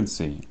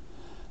infancy,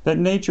 that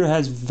nature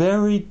has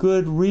very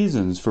good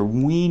reasons for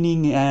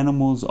weaning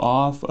animals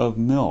off of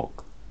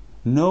milk.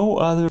 No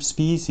other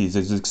species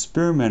has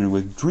experimented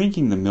with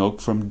drinking the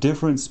milk from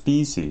different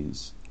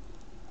species.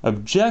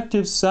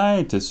 Objective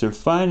scientists are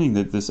finding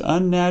that this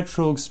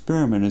unnatural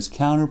experiment is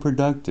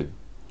counterproductive.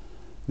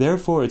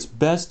 Therefore, it's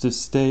best to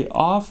stay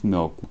off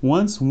milk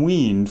once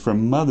weaned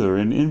from mother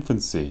in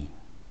infancy.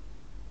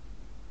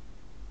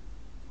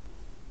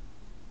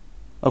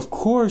 Of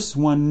course,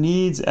 one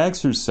needs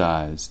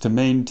exercise to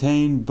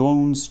maintain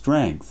bone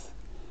strength,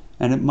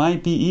 and it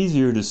might be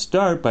easier to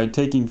start by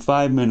taking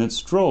 5-minute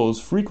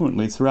strolls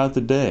frequently throughout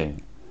the day.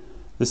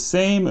 The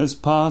same is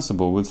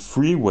possible with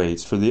free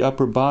weights for the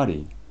upper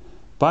body.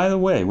 By the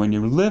way, when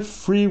you lift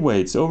free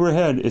weights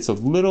overhead, it's a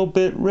little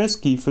bit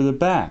risky for the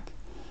back.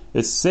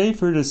 It's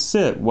safer to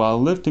sit while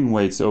lifting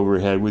weights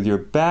overhead with your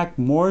back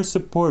more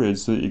supported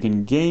so that you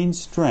can gain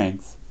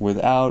strength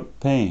without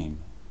pain.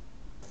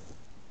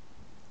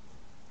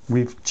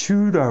 We've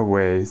chewed our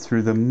way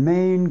through the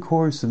main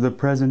course of the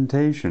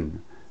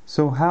presentation,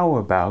 so how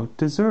about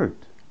dessert?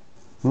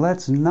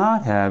 Let's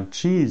not have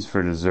cheese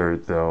for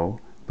dessert, though,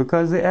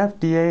 because the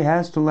FDA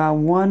has to allow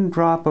 1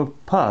 drop of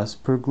pus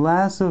per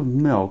glass of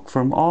milk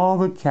from all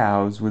the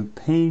cows with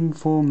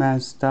painful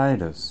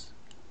mastitis.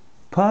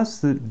 Pus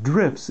that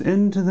drips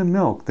into the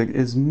milk that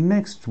is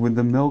mixed with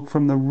the milk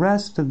from the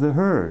rest of the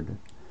herd.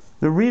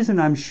 The reason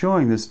I'm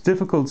showing this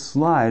difficult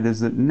slide is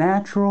that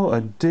natural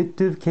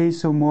addictive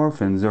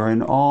casomorphins are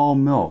in all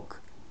milk.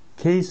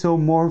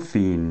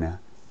 Casomorphins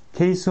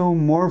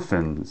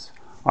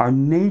are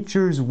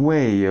nature's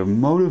way of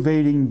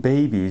motivating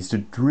babies to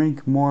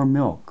drink more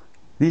milk.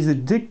 These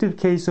addictive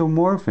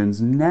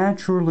casomorphins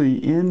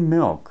naturally in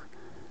milk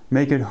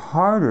make it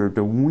harder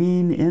to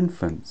wean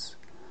infants.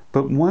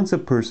 But once a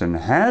person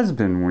has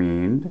been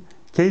weaned,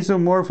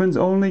 casomorphins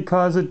only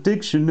cause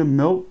addiction to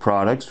milk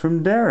products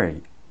from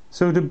dairy.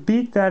 So to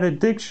beat that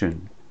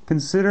addiction,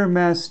 consider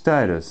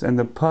mastitis and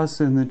the pus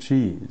in the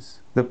cheese.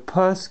 The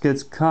pus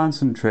gets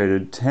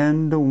concentrated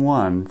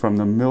 10-to-1 from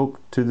the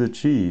milk to the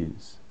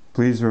cheese.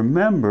 Please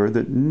remember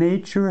that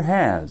nature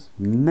has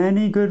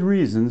many good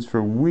reasons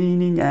for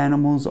weaning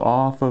animals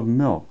off of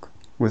milk.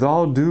 With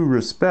all due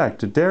respect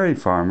to dairy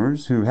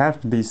farmers who have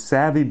to be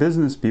savvy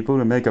business people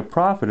to make a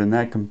profit in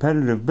that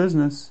competitive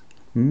business,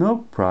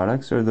 milk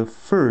products are the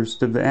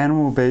first of the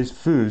animal-based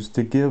foods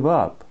to give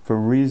up for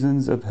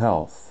reasons of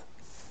health.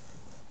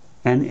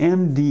 An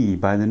MD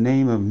by the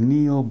name of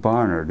Neil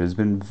Barnard has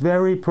been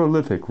very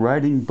prolific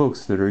writing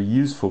books that are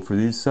useful for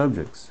these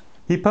subjects.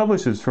 He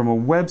publishes from a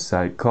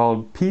website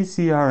called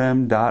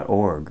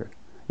pcrm.org.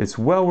 It's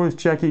well worth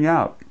checking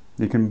out.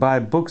 You can buy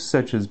books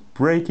such as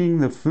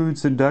Breaking the Food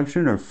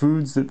Seduction or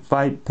Foods That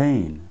Fight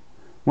Pain.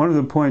 One of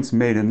the points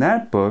made in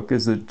that book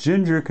is that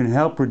ginger can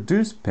help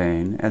reduce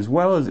pain as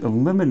well as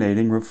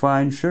eliminating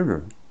refined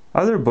sugar.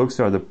 Other books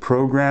are The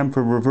Program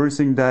for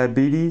Reversing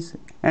Diabetes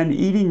and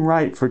Eating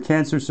Right for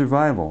Cancer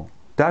Survival.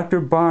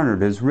 Dr.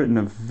 Barnard has written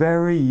a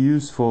very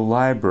useful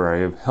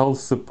library of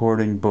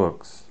health-supporting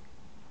books.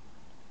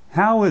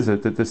 How is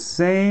it that the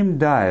same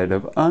diet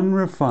of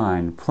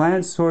unrefined,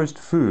 plant-sourced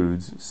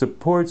foods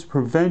supports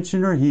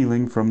prevention or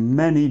healing from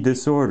many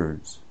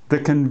disorders? The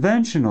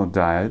conventional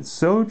diet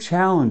so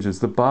challenges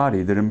the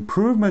body that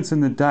improvements in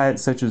the diet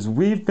such as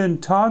we've been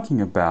talking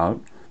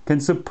about can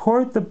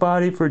support the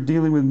body for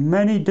dealing with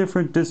many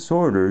different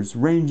disorders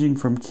ranging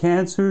from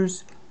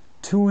cancers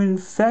to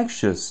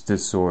infectious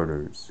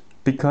disorders,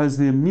 because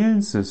the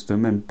immune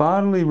system and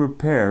bodily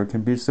repair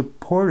can be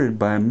supported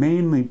by a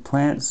mainly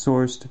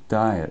plant-sourced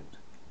diet.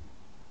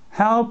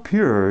 How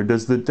pure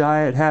does the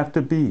diet have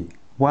to be?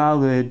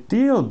 While the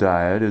ideal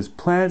diet is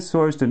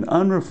plant-sourced and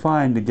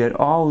unrefined to get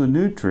all the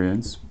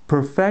nutrients,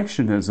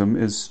 perfectionism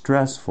is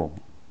stressful.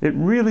 It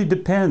really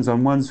depends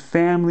on one's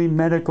family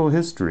medical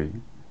history.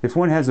 If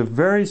one has a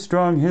very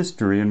strong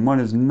history and one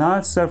is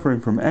not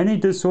suffering from any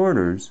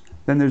disorders,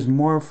 then there's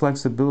more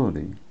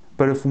flexibility.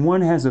 But if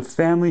one has a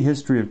family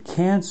history of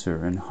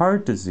cancer and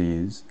heart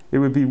disease, it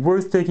would be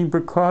worth taking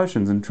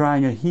precautions and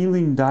trying a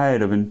healing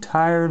diet of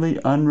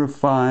entirely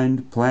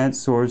unrefined,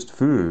 plant-sourced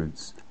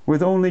foods,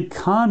 with only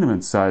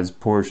condiment-sized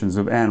portions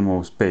of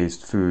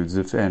animal-based foods,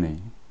 if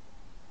any.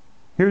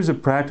 Here's a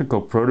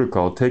practical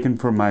protocol taken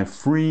from my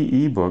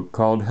free ebook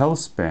called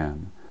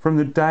HealthSpan, from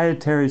the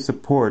Dietary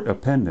Support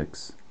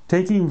Appendix.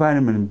 Taking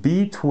vitamin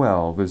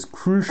B12 is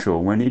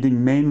crucial when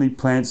eating mainly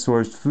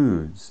plant-sourced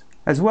foods,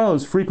 as well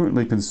as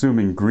frequently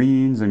consuming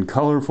greens and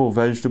colorful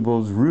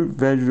vegetables, root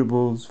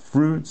vegetables,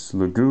 fruits,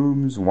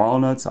 legumes,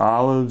 walnuts,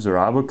 olives or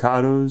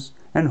avocados,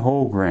 and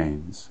whole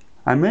grains.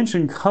 I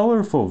mention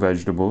colorful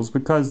vegetables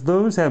because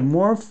those have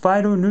more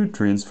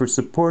phytonutrients for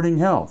supporting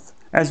health,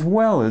 as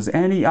well as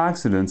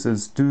antioxidants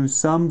as do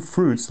some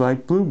fruits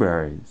like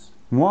blueberries.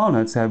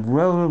 Walnuts have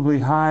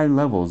relatively high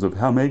levels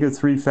of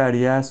omega-3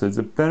 fatty acids,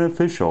 a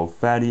beneficial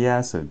fatty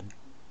acid.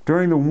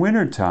 During the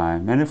winter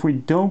time, and if we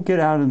don't get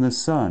out in the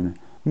sun,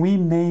 we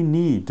may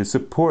need to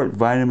support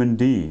vitamin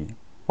D.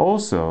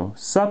 Also,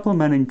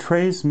 supplementing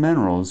trace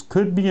minerals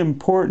could be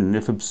important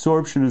if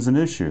absorption is an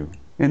issue.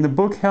 In the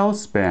book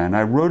HealthSpan,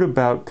 I wrote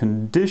about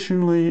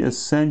conditionally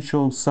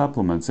essential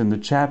supplements in the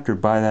chapter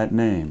by that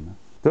name.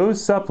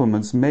 Those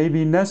supplements may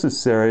be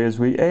necessary as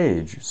we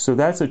age, so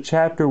that's a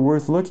chapter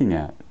worth looking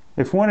at.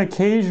 If one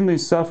occasionally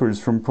suffers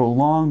from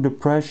prolonged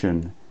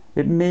depression,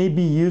 it may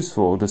be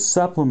useful to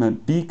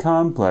supplement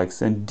B-complex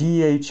and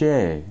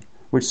DHA,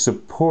 which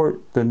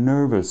support the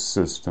nervous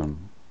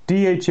system.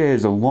 DHA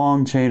is a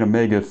long-chain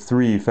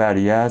omega-3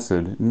 fatty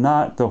acid,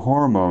 not the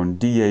hormone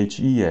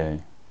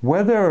DHEA.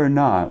 Whether or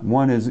not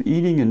one is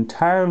eating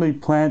entirely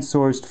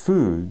plant-sourced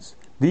foods,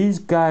 these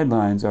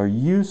guidelines are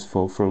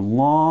useful for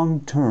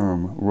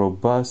long-term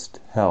robust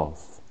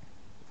health.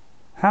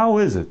 How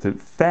is it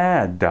that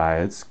fad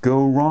diets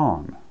go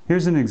wrong?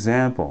 Here's an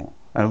example.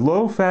 A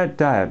low-fat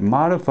diet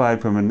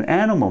modified from an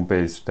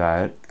animal-based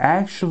diet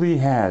actually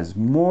has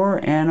more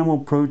animal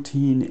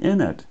protein in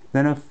it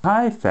than a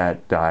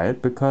high-fat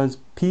diet because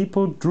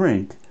people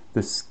drink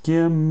the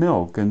skim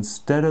milk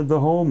instead of the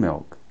whole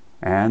milk.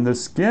 And the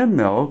skim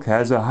milk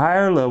has a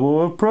higher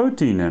level of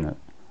protein in it.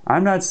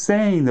 I'm not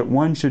saying that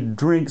one should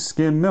drink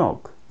skim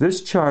milk.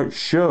 This chart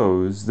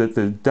shows that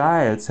the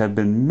diets have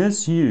been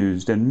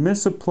misused and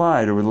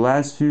misapplied over the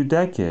last few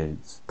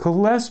decades.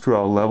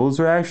 Cholesterol levels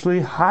are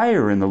actually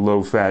higher in the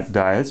low-fat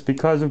diets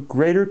because of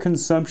greater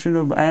consumption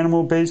of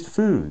animal-based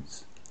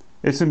foods.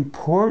 It's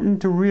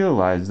important to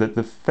realize that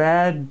the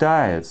fad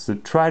diets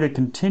that try to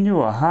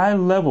continue a high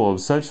level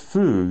of such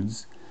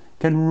foods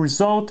can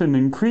result in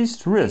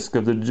increased risk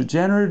of the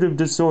degenerative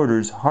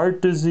disorders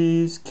heart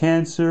disease,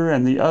 cancer,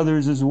 and the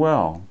others as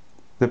well.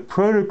 The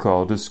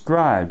protocol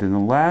described in the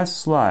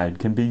last slide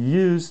can be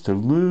used to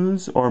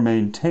lose or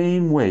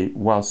maintain weight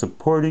while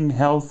supporting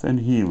health and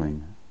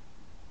healing.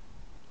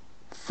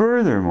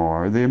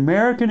 Furthermore, the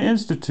American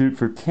Institute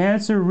for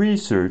Cancer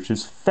Research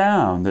has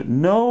found that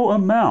no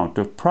amount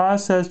of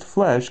processed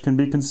flesh can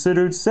be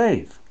considered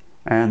safe.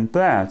 And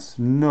that's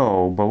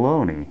no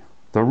baloney.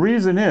 The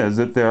reason is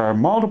that there are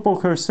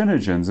multiple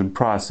carcinogens in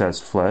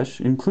processed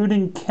flesh,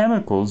 including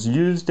chemicals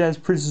used as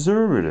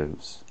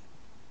preservatives.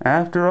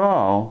 After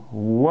all,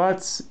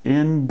 what's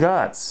in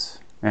guts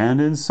and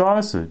in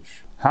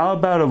sausage? How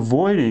about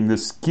avoiding the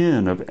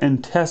skin of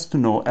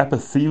intestinal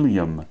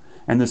epithelium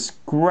and the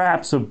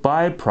scraps of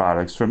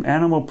byproducts from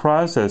animal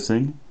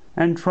processing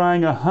and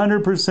trying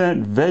 100%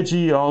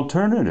 veggie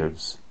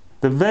alternatives?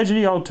 The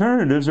veggie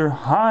alternatives are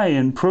high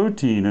in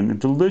protein and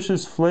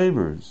delicious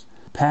flavors,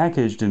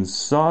 packaged in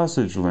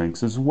sausage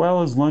links as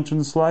well as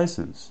luncheon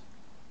slices.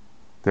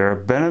 There are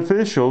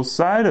beneficial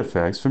side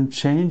effects from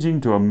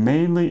changing to a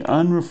mainly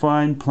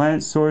unrefined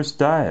plant-sourced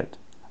diet.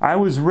 I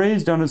was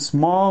raised on a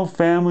small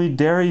family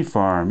dairy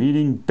farm,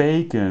 eating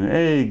bacon,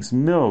 eggs,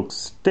 milk,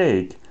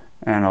 steak,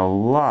 and a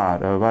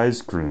lot of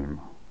ice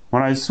cream.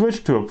 When I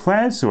switched to a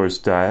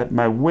plant-sourced diet,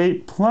 my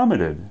weight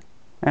plummeted,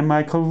 and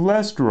my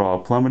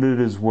cholesterol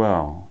plummeted as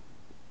well.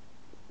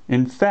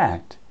 In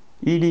fact,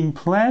 eating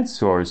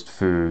plant-sourced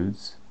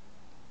foods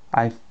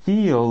I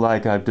feel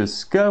like I've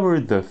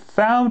discovered the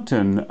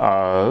fountain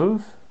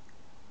of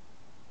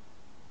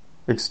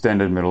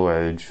extended middle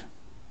age.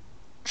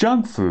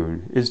 Junk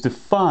food is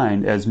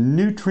defined as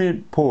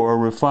nutrient-poor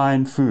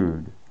refined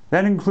food.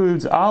 That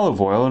includes olive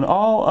oil and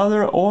all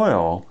other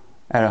oil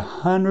at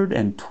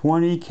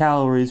 120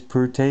 calories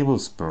per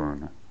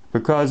tablespoon,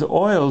 because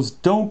oils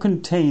don't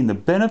contain the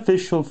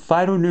beneficial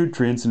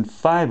phytonutrients and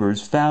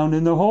fibers found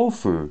in the whole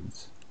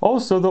foods.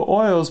 Also, the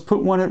oils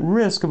put one at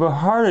risk of a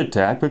heart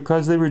attack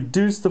because they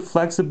reduce the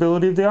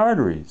flexibility of the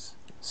arteries.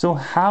 So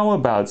how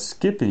about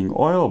skipping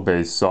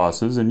oil-based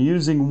sauces and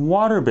using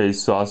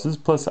water-based sauces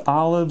plus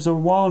olives or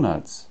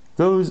walnuts?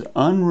 Those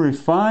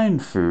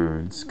unrefined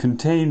foods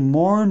contain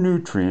more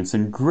nutrients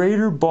and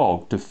greater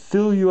bulk to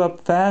fill you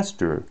up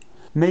faster,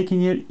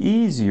 making it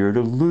easier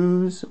to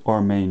lose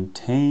or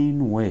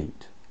maintain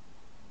weight.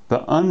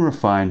 The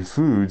unrefined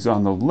foods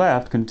on the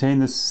left contain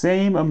the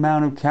same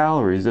amount of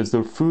calories as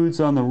the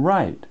foods on the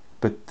right,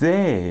 but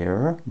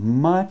they're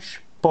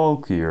much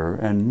bulkier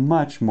and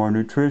much more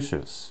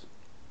nutritious.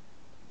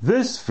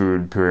 This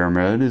food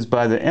pyramid is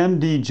by the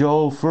MD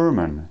Joel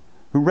Fuhrman,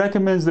 who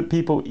recommends that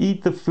people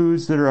eat the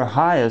foods that are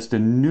highest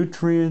in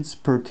nutrients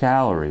per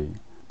calorie,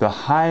 the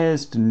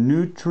highest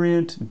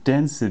nutrient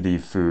density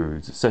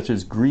foods such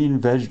as green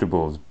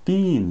vegetables,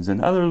 beans,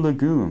 and other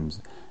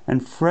legumes,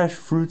 and fresh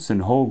fruits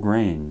and whole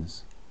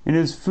grains. In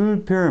his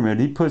food pyramid,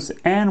 he puts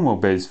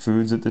animal-based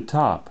foods at the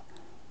top,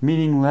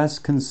 meaning less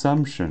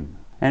consumption,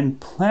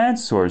 and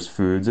plant-source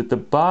foods at the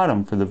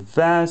bottom for the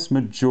vast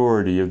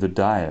majority of the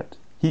diet.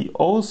 He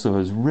also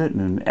has written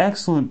an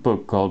excellent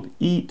book called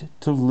Eat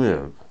to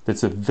Live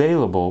that's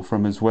available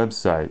from his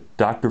website,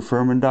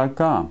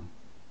 drfuhrman.com.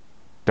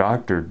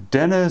 Dr.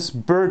 Dennis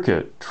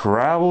Burkitt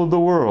traveled the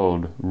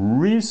world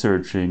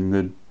researching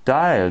the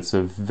diets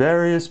of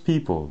various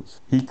peoples.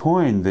 He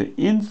coined the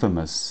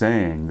infamous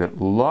saying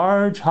that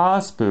large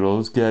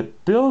hospitals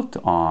get built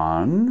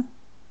on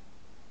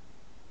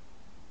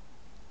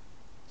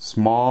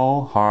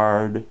small,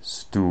 hard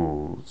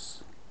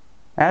stools.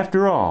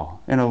 After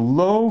all, in a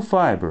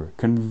low-fiber,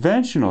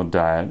 conventional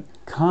diet,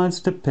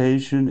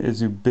 constipation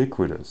is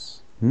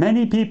ubiquitous.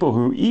 Many people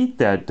who eat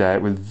that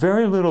diet with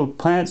very little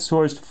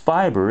plant-sourced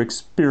fiber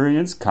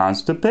experience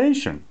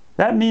constipation.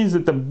 That means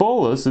that the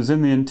bolus is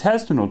in the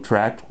intestinal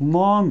tract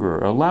longer,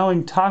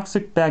 allowing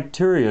toxic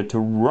bacteria to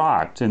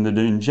rot in the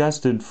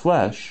ingested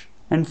flesh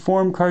and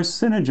form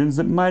carcinogens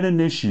that might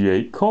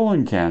initiate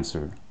colon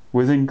cancer.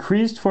 With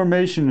increased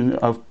formation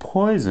of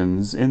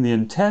poisons in the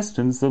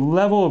intestines, the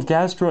level of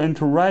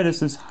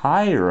gastroenteritis is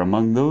higher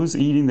among those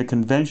eating the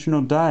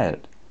conventional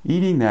diet.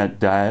 Eating that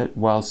diet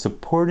while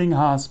supporting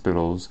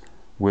hospitals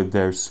with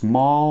their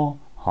small,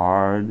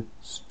 hard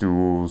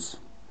stools.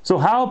 So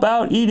how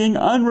about eating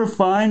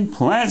unrefined,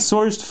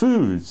 plant-sourced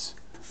foods?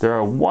 There are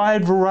a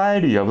wide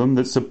variety of them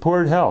that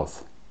support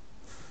health.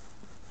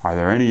 Are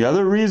there any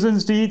other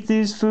reasons to eat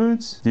these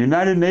foods? The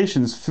United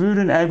Nations Food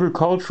and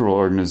Agricultural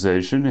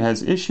Organization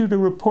has issued a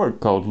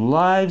report called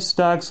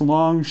Livestock's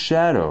Long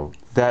Shadow,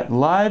 that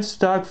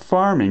livestock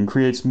farming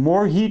creates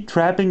more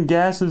heat-trapping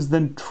gases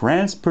than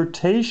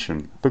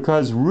transportation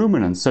because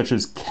ruminants such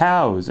as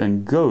cows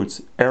and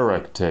goats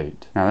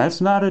eructate. Now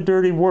that's not a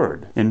dirty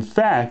word. In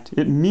fact,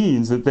 it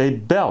means that they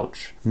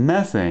belch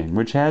methane,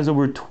 which has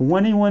over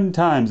 21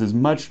 times as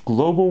much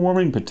global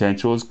warming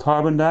potential as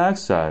carbon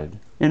dioxide.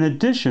 In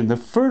addition, the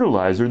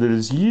fertilizer that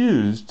is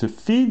used to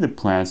feed the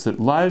plants that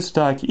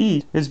livestock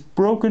eat is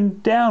broken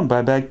down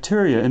by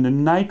bacteria into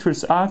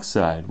nitrous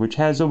oxide, which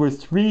has over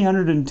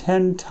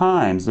 310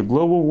 times the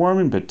global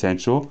warming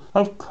potential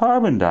of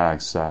carbon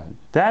dioxide.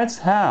 That's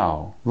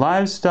how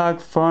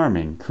livestock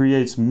farming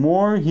creates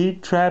more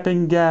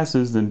heat-trapping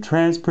gases than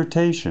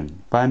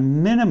transportation. By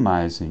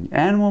minimizing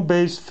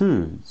animal-based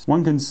foods,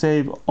 one can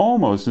save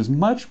almost as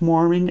much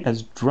warming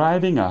as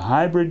driving a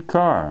hybrid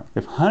car.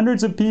 If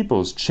hundreds of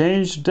people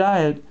changed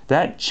diet,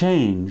 that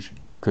change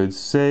could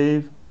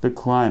save the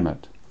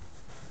climate.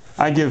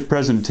 I give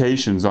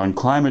presentations on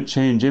climate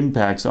change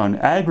impacts on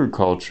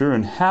agriculture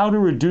and how to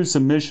reduce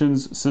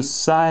emissions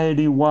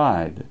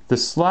society-wide. The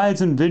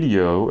slides and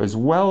video, as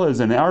well as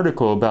an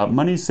article about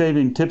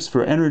money-saving tips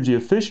for energy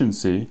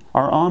efficiency,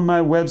 are on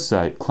my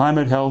website,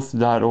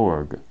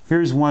 climatehealth.org.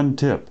 Here's one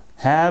tip.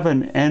 Have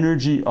an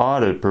energy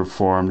audit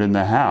performed in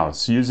the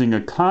house using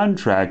a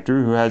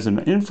contractor who has an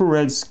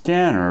infrared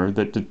scanner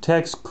that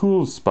detects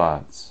cool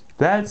spots.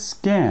 That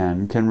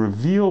scan can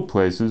reveal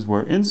places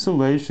where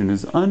insulation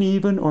is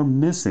uneven or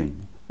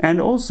missing,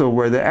 and also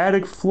where the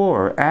attic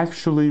floor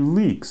actually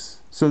leaks,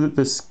 so that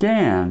the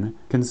scan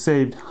can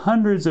save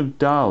hundreds of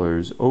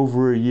dollars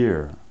over a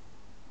year.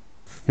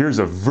 Here's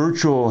a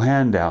virtual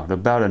handout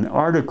about an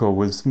article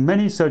with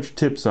many such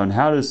tips on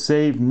how to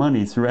save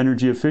money through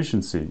energy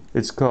efficiency.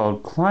 It's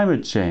called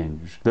Climate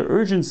Change, the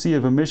Urgency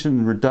of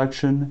Emission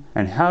Reduction,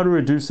 and How to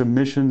Reduce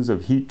Emissions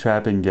of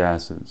Heat-Trapping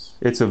Gases.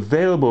 It's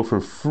available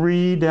for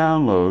free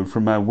download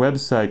from my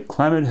website,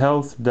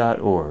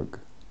 climatehealth.org.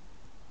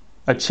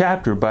 A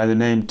chapter by the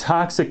name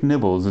Toxic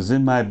Nibbles is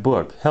in my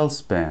book,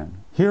 Healthspan.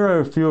 Here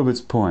are a few of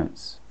its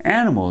points.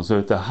 Animals are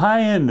at the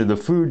high end of the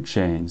food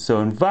chain,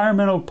 so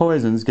environmental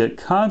poisons get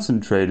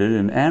concentrated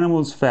in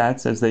animals'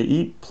 fats as they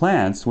eat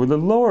plants with a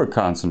lower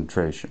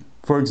concentration.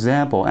 For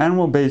example,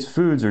 animal-based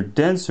foods are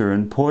denser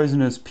in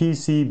poisonous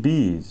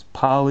PCBs,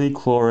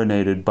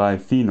 polychlorinated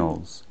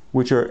biphenyls,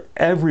 which are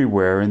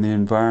everywhere in the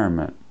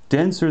environment,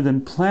 denser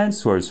than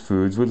plant-source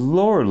foods with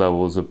lower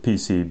levels of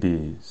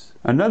PCBs.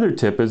 Another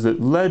tip is that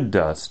lead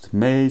dust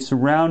may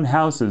surround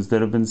houses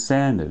that have been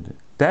sanded.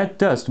 That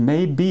dust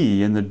may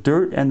be in the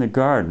dirt and the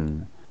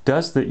garden,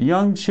 dust that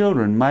young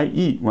children might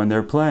eat when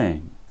they're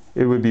playing.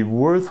 It would be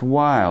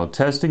worthwhile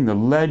testing the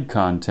lead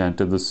content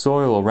of the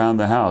soil around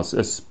the house,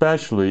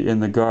 especially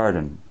in the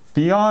garden.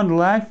 Beyond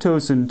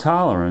lactose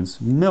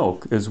intolerance,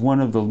 milk is one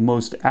of the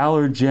most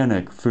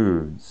allergenic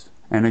foods.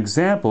 An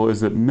example is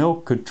that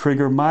milk could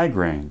trigger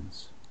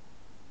migraines.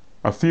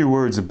 A few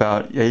words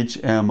about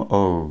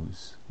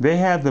HMOs. They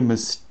have the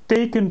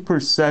mistaken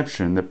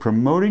perception that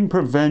promoting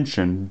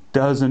prevention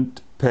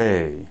doesn't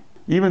pay,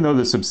 even though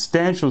the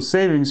substantial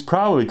savings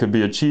probably could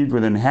be achieved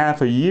within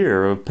half a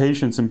year of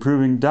patients'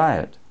 improving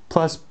diet.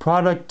 Plus,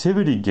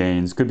 productivity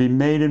gains could be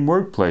made in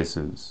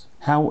workplaces.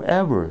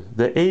 However,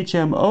 the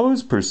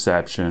HMO's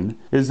perception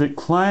is that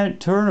client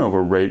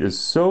turnover rate is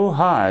so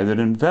high that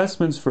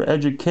investments for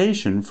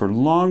education for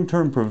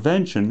long-term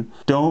prevention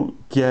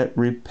don't get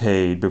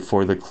repaid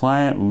before the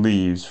client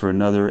leaves for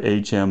another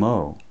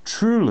HMO.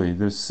 Truly,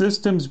 the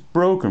system's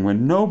broken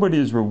when nobody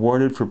is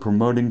rewarded for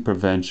promoting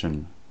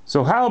prevention.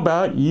 So how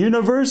about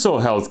universal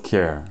health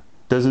care?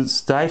 Does it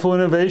stifle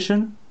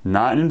innovation?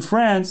 Not in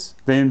France.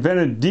 They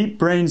invented deep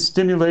brain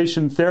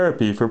stimulation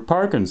therapy for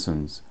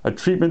Parkinson's, a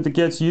treatment that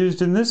gets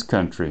used in this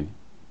country.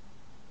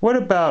 What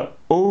about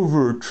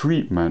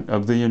over-treatment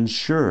of the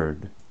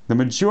insured? The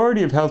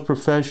majority of health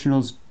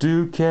professionals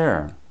do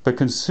care, but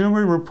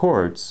Consumer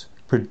Reports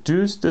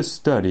produced a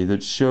study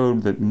that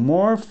showed that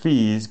more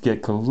fees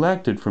get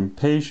collected from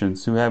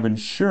patients who have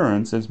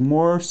insurance as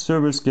more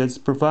service gets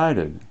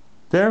provided.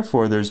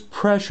 Therefore, there's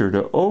pressure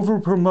to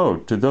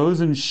over-promote to those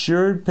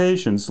insured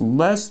patients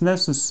less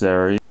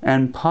necessary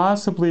and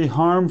possibly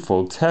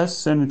harmful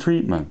tests and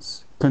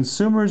treatments.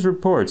 Consumer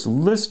Reports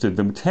listed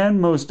the 10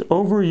 most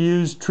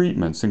overused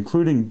treatments,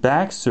 including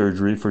back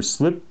surgery for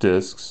slip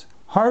discs,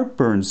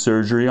 heartburn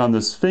surgery on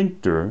the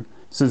sphincter,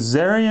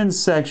 cesarean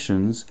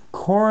sections,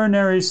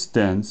 coronary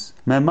stents,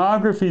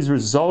 mammographies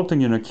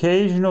resulting in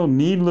occasional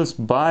needless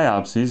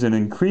biopsies and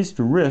increased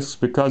risks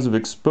because of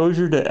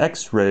exposure to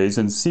X-rays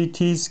and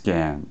CT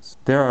scans.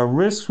 There are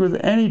risks with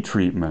any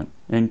treatment,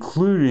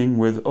 including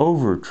with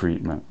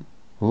over-treatment.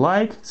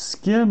 Like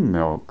skim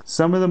milk,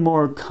 some of the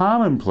more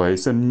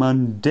commonplace and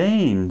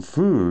mundane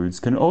foods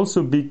can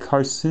also be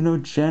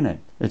carcinogenic.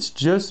 It's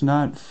just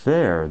not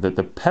fair that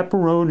the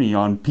pepperoni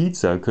on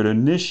pizza could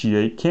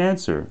initiate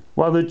cancer,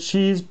 while the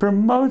cheese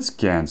promotes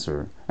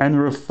cancer, and the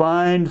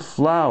refined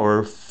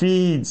flour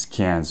feeds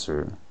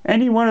cancer.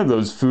 Any one of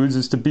those foods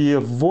is to be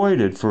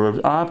avoided for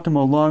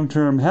optimal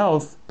long-term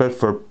health, but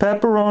for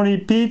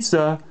pepperoni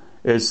pizza,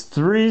 it's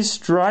 3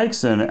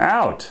 strikes and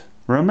out.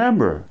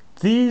 Remember,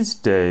 these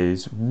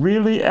days,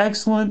 really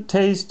excellent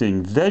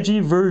tasting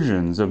veggie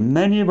versions of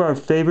many of our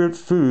favorite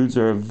foods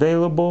are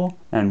available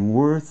and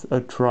worth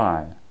a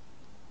try.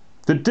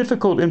 The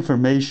difficult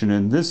information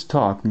in this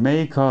talk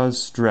may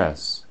cause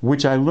stress,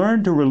 which I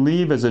learned to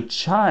relieve as a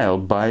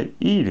child by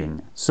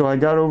eating, so I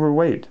got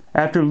overweight.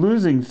 After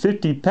losing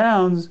 50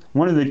 pounds,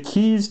 one of the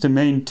keys to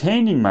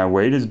maintaining my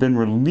weight has been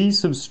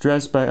release of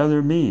stress by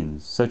other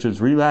means, such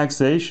as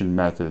relaxation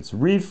methods,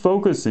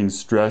 refocusing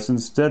stress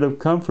instead of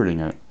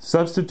comforting it,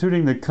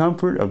 substituting the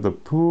comfort of the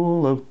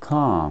pool of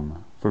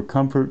calm for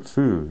comfort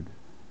food.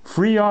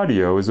 Free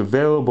audio is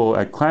available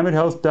at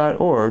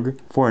climatehealth.org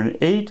for an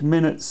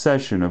 8-minute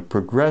session of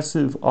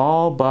progressive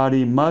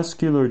all-body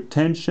muscular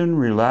tension,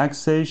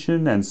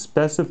 relaxation, and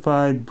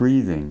specified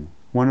breathing.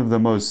 One of the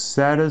most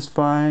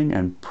satisfying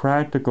and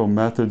practical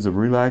methods of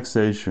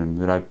relaxation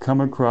that I've come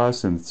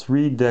across in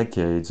 3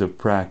 decades of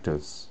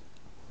practice.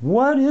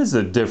 What is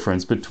the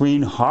difference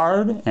between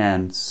hard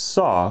and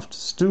soft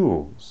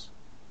stools?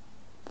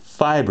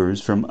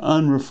 Fibers from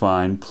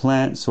unrefined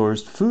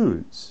plant-sourced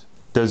foods.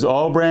 Does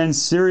all-bran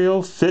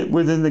cereal fit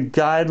within the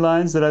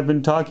guidelines that I've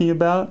been talking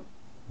about?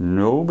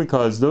 No,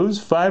 because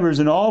those fibers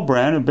in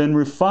all-bran have been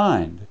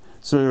refined,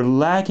 so they're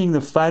lacking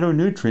the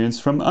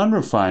phytonutrients from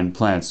unrefined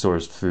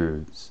plant-sourced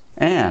foods.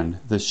 And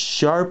the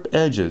sharp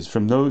edges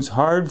from those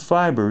hard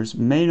fibers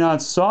may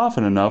not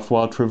soften enough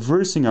while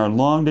traversing our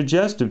long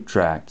digestive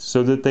tract,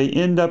 so that they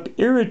end up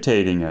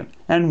irritating it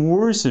and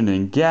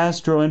worsening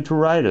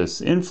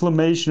gastroenteritis,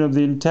 inflammation of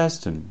the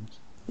intestines.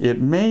 It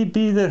may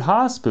be that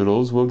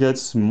hospitals will get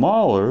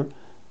smaller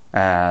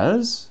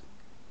as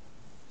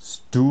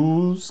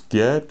stools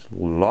get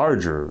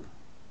larger.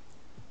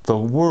 The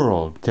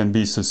world can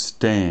be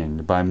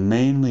sustained by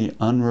mainly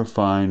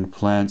unrefined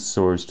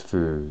plant-sourced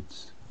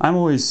foods. I'm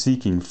always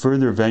seeking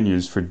further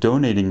venues for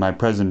donating my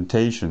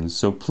presentations,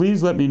 so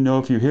please let me know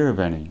if you hear of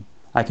any.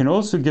 I can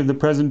also give the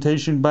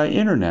presentation by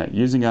internet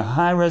using a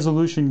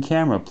high-resolution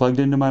camera plugged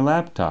into my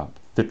laptop.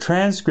 The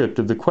transcript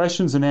of the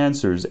questions and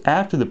answers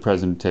after the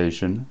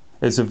presentation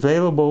is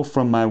available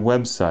from my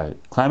website,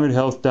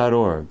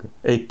 climatehealth.org.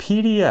 A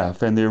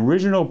PDF and the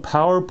original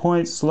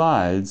PowerPoint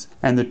slides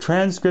and the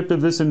transcript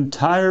of this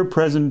entire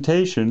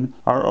presentation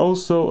are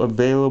also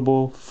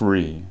available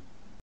free.